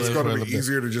spoil it. It's going to be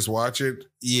easier to just watch it.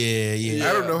 Yeah.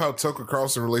 I don't know how Tucker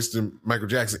Carlson relates to Michael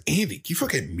Jackson. Andy, can you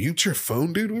fucking mute your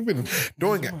phone, dude? We've been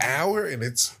doing an hour and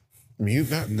it's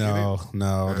mute. No,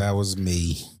 that was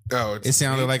me. Oh, it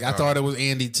sounded like I thought it was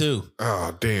Andy too.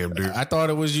 Oh, damn, dude. I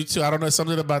thought it was you too. I don't know,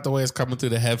 something about the way it's coming through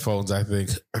the headphones, I think.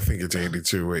 I think it's Andy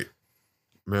too. Wait.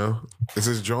 No? Is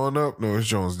this John up? No, it's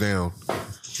John's down.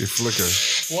 It flicker.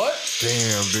 What?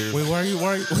 Damn, dude. Wait, why are you?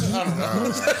 I don't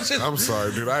know. I'm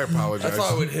sorry, dude. I apologize. I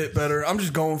thought it would hit better. I'm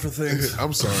just going for things.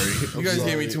 I'm sorry. You guys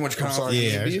gave me too much confidence.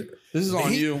 Yeah. This is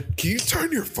on you. Can you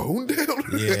turn your phone down?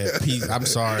 Yeah, Pete, I'm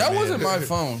sorry. That man. wasn't my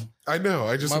phone. I know.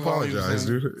 I just My apologize, volume's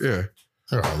dude. Yeah.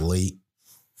 They're all late.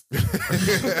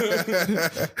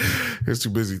 He's too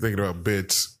busy thinking about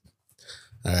bits.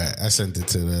 All right, I sent it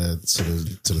to the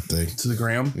thing. To the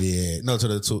gram? Yeah, no, to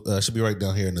the should be right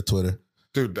down here in the Twitter.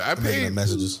 Dude, I paid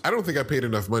messages. I don't think I paid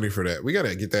enough money for that. We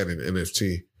gotta get that in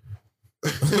NFT.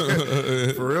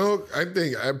 For real, I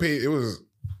think I paid. It was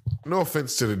no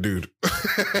offense to the dude.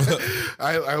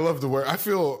 I love the work. I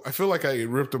feel like I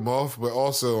ripped him off, but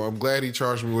also I'm glad he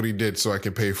charged me what he did so I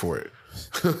can pay for it.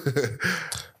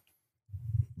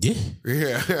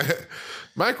 Yeah.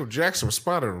 Michael Jackson was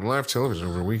spotted on live television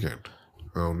over the weekend.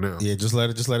 Oh no. Yeah, just let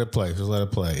it play. Just let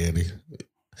it play, Andy.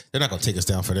 They're not gonna take us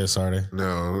down for this, are they?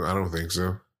 No, I don't think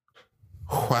so.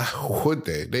 Why would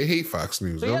they? They hate Fox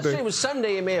News, so don't yesterday they? was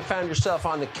Sunday. You may have found yourself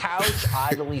on the couch,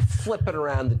 idly flipping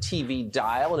around the TV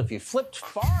dial, and if you flipped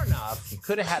far enough, you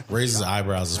could have had raises his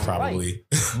eyebrows is probably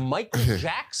right. Michael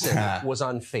Jackson was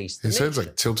on Face the His head's Nation.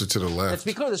 like tilted to the left. Let's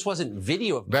be clear, this wasn't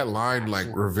video of that line like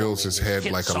reveals his head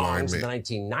hit like a songs alignment.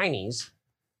 in the 1990s.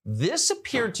 This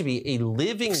appeared to be a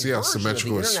living See how version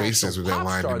symmetrical of the his face is with that pop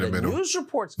line star in the that middle. News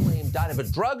reports claim died of a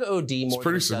drug OD more than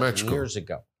pretty a dozen symmetrical. years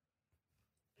ago.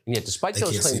 And yet, despite They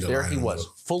those can't see claims, the there line he in the was,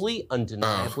 middle. fully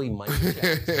undeniably Michael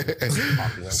Jackson.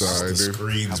 Talking on Sorry, the dude.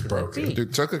 screen's broken. be?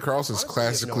 Dude, Tucker Carlson's Honestly, we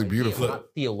have classically no idea. beautiful. We're not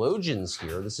theologians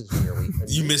here. This is merely a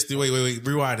You news missed it. Wait,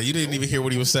 rewind it. You didn't even hear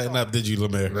what he was setting up, did you,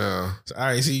 Lemaire? No. All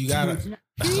right, so you gotta.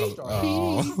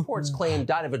 News reports claim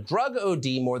died of a drug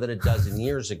OD more than a dozen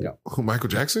years ago. Who, Michael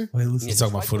Jackson? He's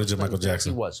talking about footage of Michael He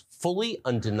Jackson. was fully,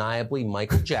 undeniably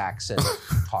Michael Jackson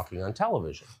talking on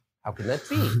television. How can that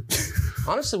be?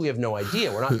 Honestly, we have no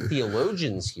idea. We're not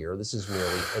theologians here. This is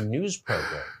merely a news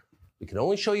program. We can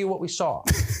only show you what we saw.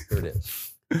 Here it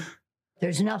is.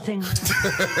 There's nothing.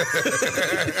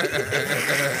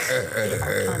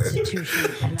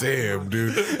 Constitution. Damn,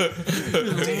 dude.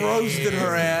 Roasted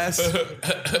her ass.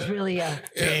 It's really a.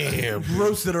 Damn.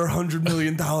 Roasted her $100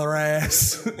 million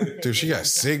ass. Dude, she got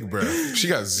Zig, bro. She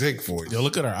got Zig voice. Yo,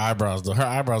 look at her eyebrows, though. Her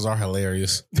eyebrows are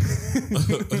hilarious.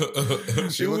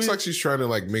 She looks like she's trying to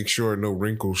like make sure no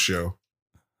wrinkles show.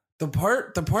 The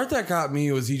part that got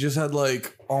me was he just had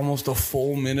like almost a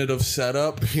full minute of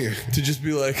setup Yeah. to just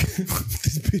be like,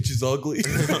 this bitch is ugly.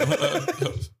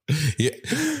 Yeah.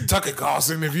 Tucker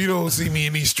Carlson, if you don't see me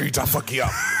in these streets, I'll fuck you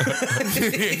up.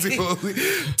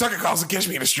 Tucker Carlson, catch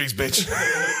me in the streets, bitch.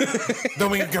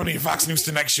 Don't make me come to your Fox News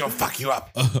Tonight show, fuck you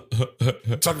up.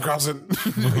 Tucker Carlson.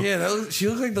 Yeah, she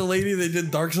looked like the lady they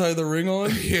did Dark Side of the Ring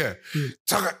on. Yeah.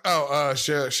 Tucker,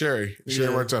 Sherry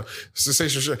Martel.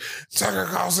 Sensational Sherry. Tucker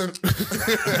Carlson.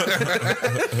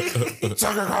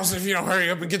 Tucker Carlson, if you don't hurry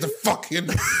up and get the fuck in,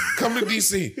 come to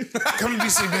DC. Come to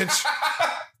DC, bitch.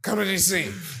 Come to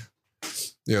DC.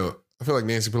 Yo, I feel like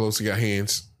Nancy Pelosi got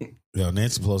hands. Yo,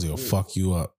 Nancy Pelosi will fuck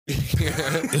you up.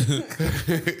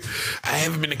 I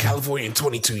haven't been to California in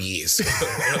 22 years.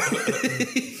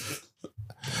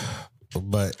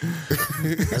 But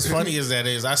as funny as that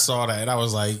is, I saw that and I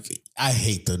was like, I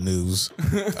hate the news.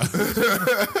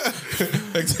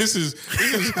 Like this is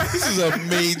a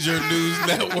major news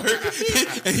network,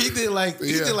 and he did like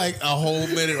a whole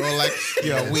minute or like,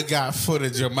 yo, we got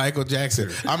footage of Michael Jackson.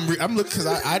 I'm looking because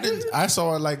I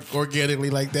saw it like organically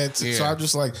like that, too. So I'm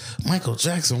just like, Michael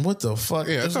Jackson, what the fuck?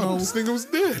 Yeah, I thought this nigga was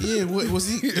dead. Yeah, was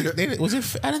he? Was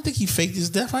it? I didn't think he faked his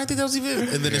death. I didn't think that was even.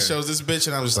 And then it shows this bitch,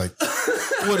 and I was like,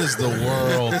 what is the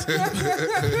world?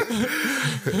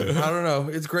 I don't know.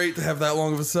 It's great to have that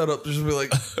long of a setup. Just be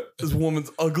like, this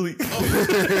woman's ugly.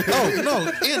 Oh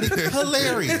no, Andy,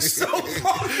 hilarious. So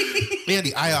funny.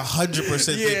 Andy, I 100%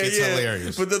 think it's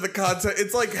hilarious. But then the content,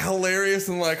 it's like hilarious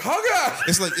and like, hugga.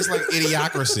 It's like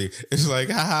idiocracy. It's like,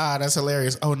 haha, that's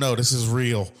hilarious. Oh no, this is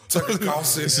real. Tucker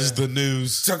Carlson. This is the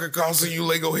news. Tucker Carlson, you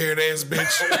Lego haired ass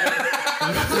bitch.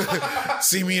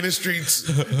 See me in the streets.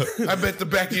 I bet the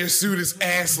back of your suit is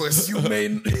assless.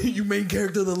 You main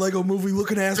character of the Lego movie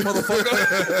looking ass motherfucker.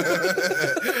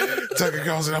 Tucker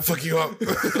Carlson, I'll fuck you up.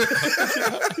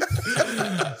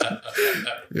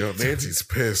 Yo, Nancy's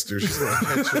pissed, dude. She's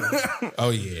gonna catch you. Oh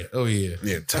yeah.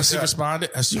 Yeah, Has she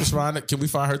responded? Can we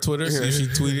find her Twitter? See if she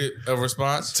tweeted a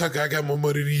response. Tucker, I got more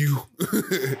money than you.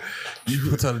 You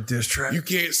puts out a diss track. You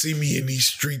can't see me in these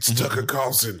streets, Tucker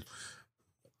Carlson.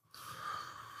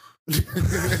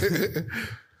 That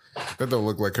don't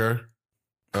look like her.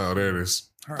 Oh, there it is.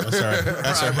 That's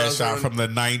her headshot from the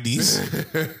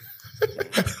 90s.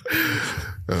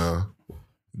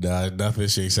 Nah, nothing.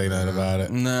 She ain't say nothing about it.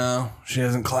 No, she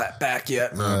hasn't clapped back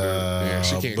yet. No, dude. Yeah,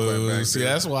 she can't clap back. See, dude.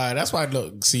 that's why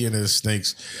look, CNN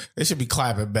snakes, they should be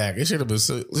clapping back. It should have been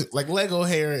like Lego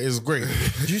hair is great.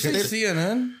 Did you say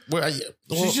CNN?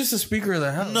 She's just a Speaker of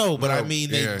the House. No, but I No, mean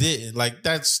yeah. they didn't. Like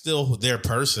that's still their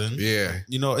person. Yeah,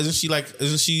 You know, isn't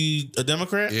she a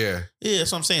Democrat? yeah. Yeah,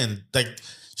 that's what I'm saying. Like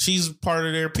she's part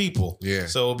of their people. Yeah.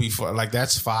 So it'll be fun. Like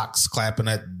that's Fox clapping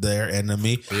at their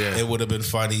enemy. Yeah. It would have been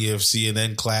funny if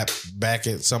CNN clapped back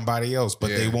at somebody else, but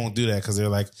they Yeah. won't do that because they're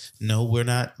like, no, we're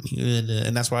not,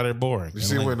 and that's why they're boring. You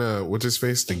see And when what's his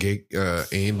face? The gay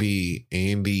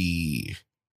Andy,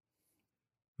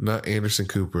 not Anderson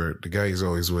Cooper, the guy he's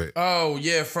always with. Oh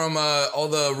yeah, from all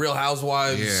the Real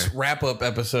Housewives Yeah. wrap-up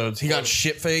episodes. He got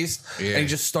shit-faced Yeah. and he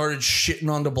just started shitting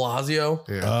on De Blasio.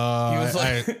 Yeah, He was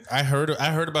like- I heard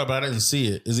about it, but I didn't see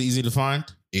it. Is it easy to find?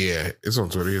 yeah, it's on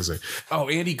Twitter. He's like, Oh,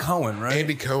 Andy Cohen, right?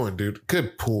 Andy Cohen, dude,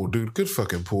 good pool, dude, good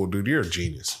fucking pool, dude. You're a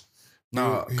genius.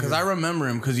 No, because I remember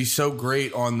him because he's so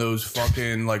great on those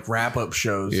fucking like wrap-up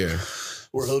shows. Yeah,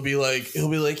 Where he'll be like,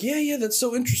 yeah, that's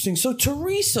so interesting. So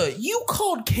Teresa, you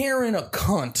called Karen a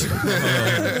cunt.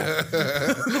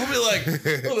 They'll be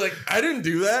like, I didn't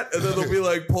do that. And then they'll be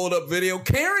like, pulled up video.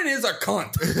 Karen is a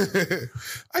cunt.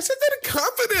 I said that in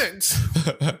confidence.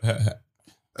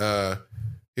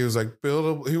 He was like,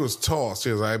 he was tossed.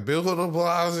 He was like, Bill de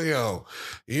Blasio,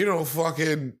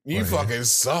 you fucking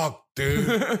suck,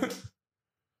 dude.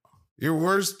 You're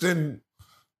worse than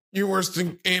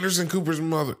Anderson Cooper's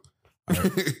mother.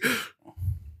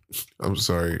 I'm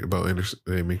sorry about Anderson.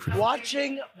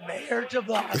 Watching Mayor de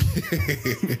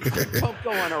Blasio Don't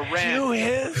go on a rant. do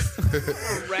his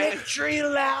victory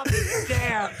lap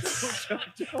dance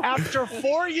after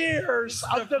 4 years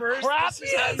of the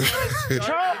crappiest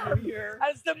term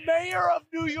as the mayor of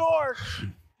New York.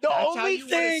 The That's how only you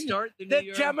wanna thing start the new that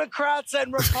year? Democrats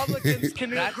and Republicans can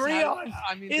That's agree how- on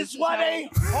I mean, this is is what how- a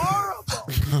horrible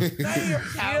mayor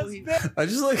he how has he- been. I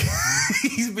just like,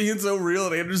 he's being so real.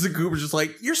 And Anderson Cooper's just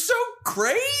like, you're so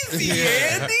crazy,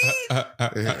 Andy.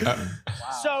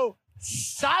 So,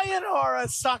 sayonara,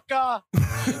 sucker.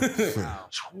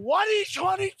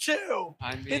 2022.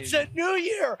 I mean, It's a new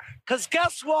year. Because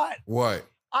guess what? What?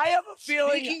 I have a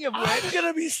feeling Speaking of I'm which- going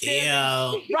to be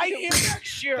standing right here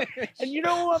next year. And you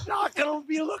know who I'm not going to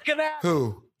be looking at?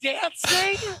 Who?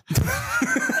 Dancing?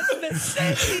 As the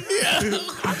city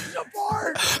comes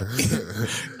apart.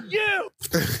 You.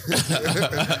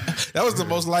 That was the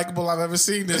most likable I've ever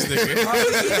seen this nigga.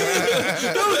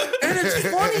 And it's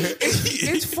funny.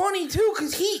 It's funny too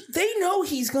because they know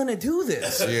he's gonna do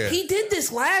this. Yeah. He did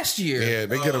this last year. Yeah,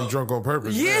 they get him drunk on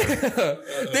purpose. Yeah, man.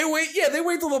 they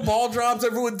wait till the ball drops,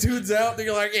 everyone tunes out.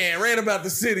 They're like, "Yeah, ran about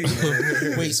the city."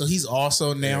 Wait, so he's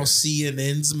also now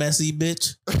CNN's messy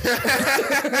bitch?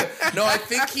 No, I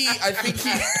think he.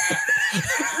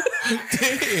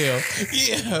 Damn.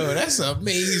 Yeah, that's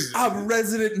amazing. I'm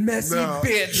resident messy No,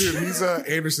 bitch. dude, he's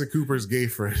Anderson Cooper's gay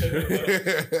friend.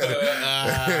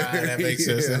 That makes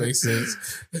sense. That makes sense.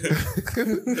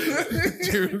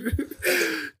 Dude.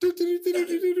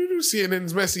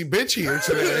 CNN's messy bitch here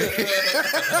today.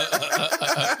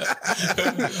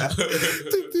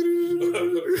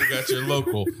 You got your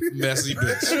local messy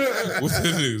bitch with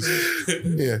the news.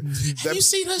 Yeah. Have you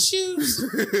seen her shoes?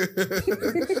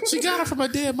 She got them from her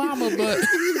dead mama,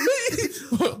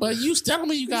 but you telling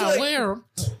me you gotta wear them.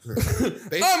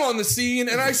 I'm on the scene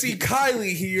and I see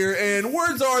Kylie here, and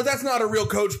words are that's not a real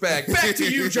coach bag. Back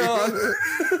to you, John.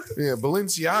 Yeah,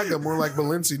 Balenciaga, more like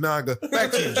Balenciaga.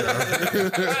 Back to you,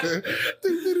 John.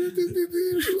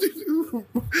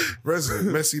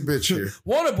 Resident messy bitch here.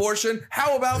 1 abortion.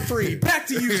 How about 3? Back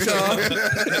to you, John.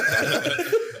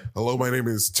 Hello, my name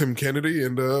is Tim Kennedy,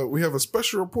 and we have a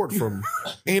special report from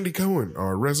Andy Cohen,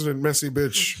 our resident messy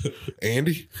bitch.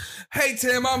 Andy? Hey,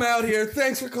 Tim, I'm out here.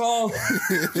 Thanks for calling.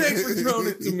 Thanks for throwing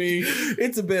it to me.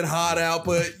 It's a bit hot out,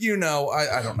 but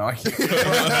I don't know. I can't.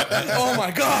 Oh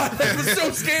my God, that was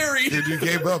so scary. Dude, you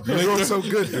gave up. You're doing so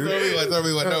good, dude. Tell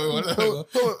me what. Hold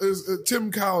on, is,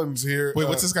 Tim Collins here. Wait,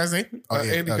 what's this guy's name?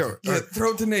 Andy Cohen. Yeah,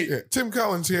 throw it to Nate. Yeah, Tim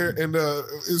Collins here, and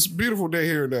it's a beautiful day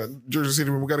here in Jersey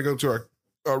City. We got to go to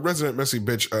our resident messy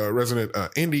bitch, resident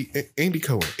Andy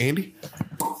Cohen. Andy?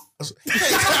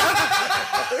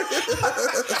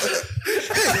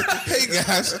 Hey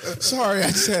guys, sorry, I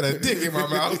just had a dick in my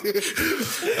mouth.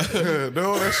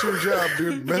 No, that's your job,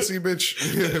 dude. Messy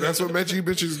bitch. That's what messy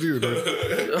bitches do, dude.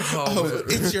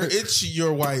 It's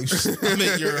your wife's. I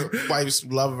mean, your wife's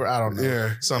lover. I don't know.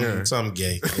 Yeah, some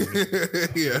gay.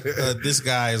 Yeah. This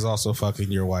guy is also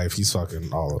fucking your wife. He's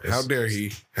fucking all of us. How dare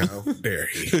he? How dare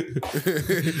he?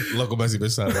 Local messy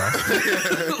bitch side.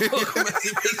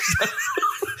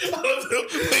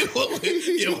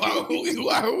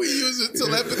 Why are we using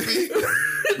telepathy?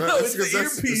 No, it's the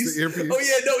earpiece. Oh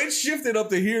yeah, no, it's shifted up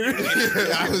to here.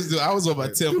 I was on my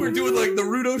temple. We're doing like the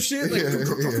Rudo shit.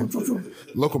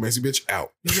 Like, Local messy bitch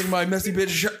out. you think my messy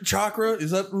bitch chakra?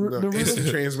 Is that the Rudo? It's the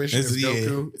transmission. It's It's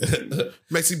Goku.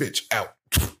 Messy bitch out.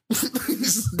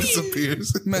 Just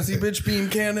disappears. Messy bitch beam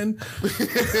cannon.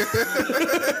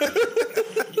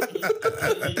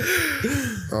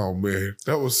 Oh man,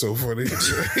 that was so funny.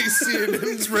 He's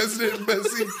CNN's resident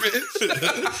messy bitch.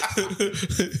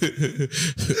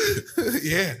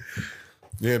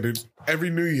 Yeah, dude. Every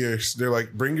New Year's, they're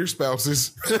like, bring your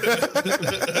spouses,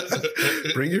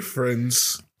 bring your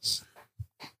friends.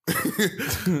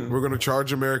 We're gonna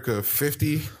charge America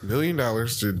 $50 million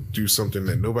to do something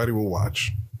that nobody will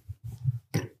watch.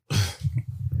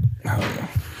 All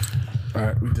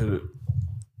right, we did it.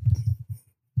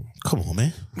 Come on,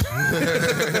 man.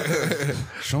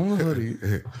 Show them the hoodie.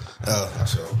 I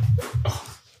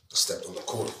stepped on the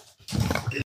court.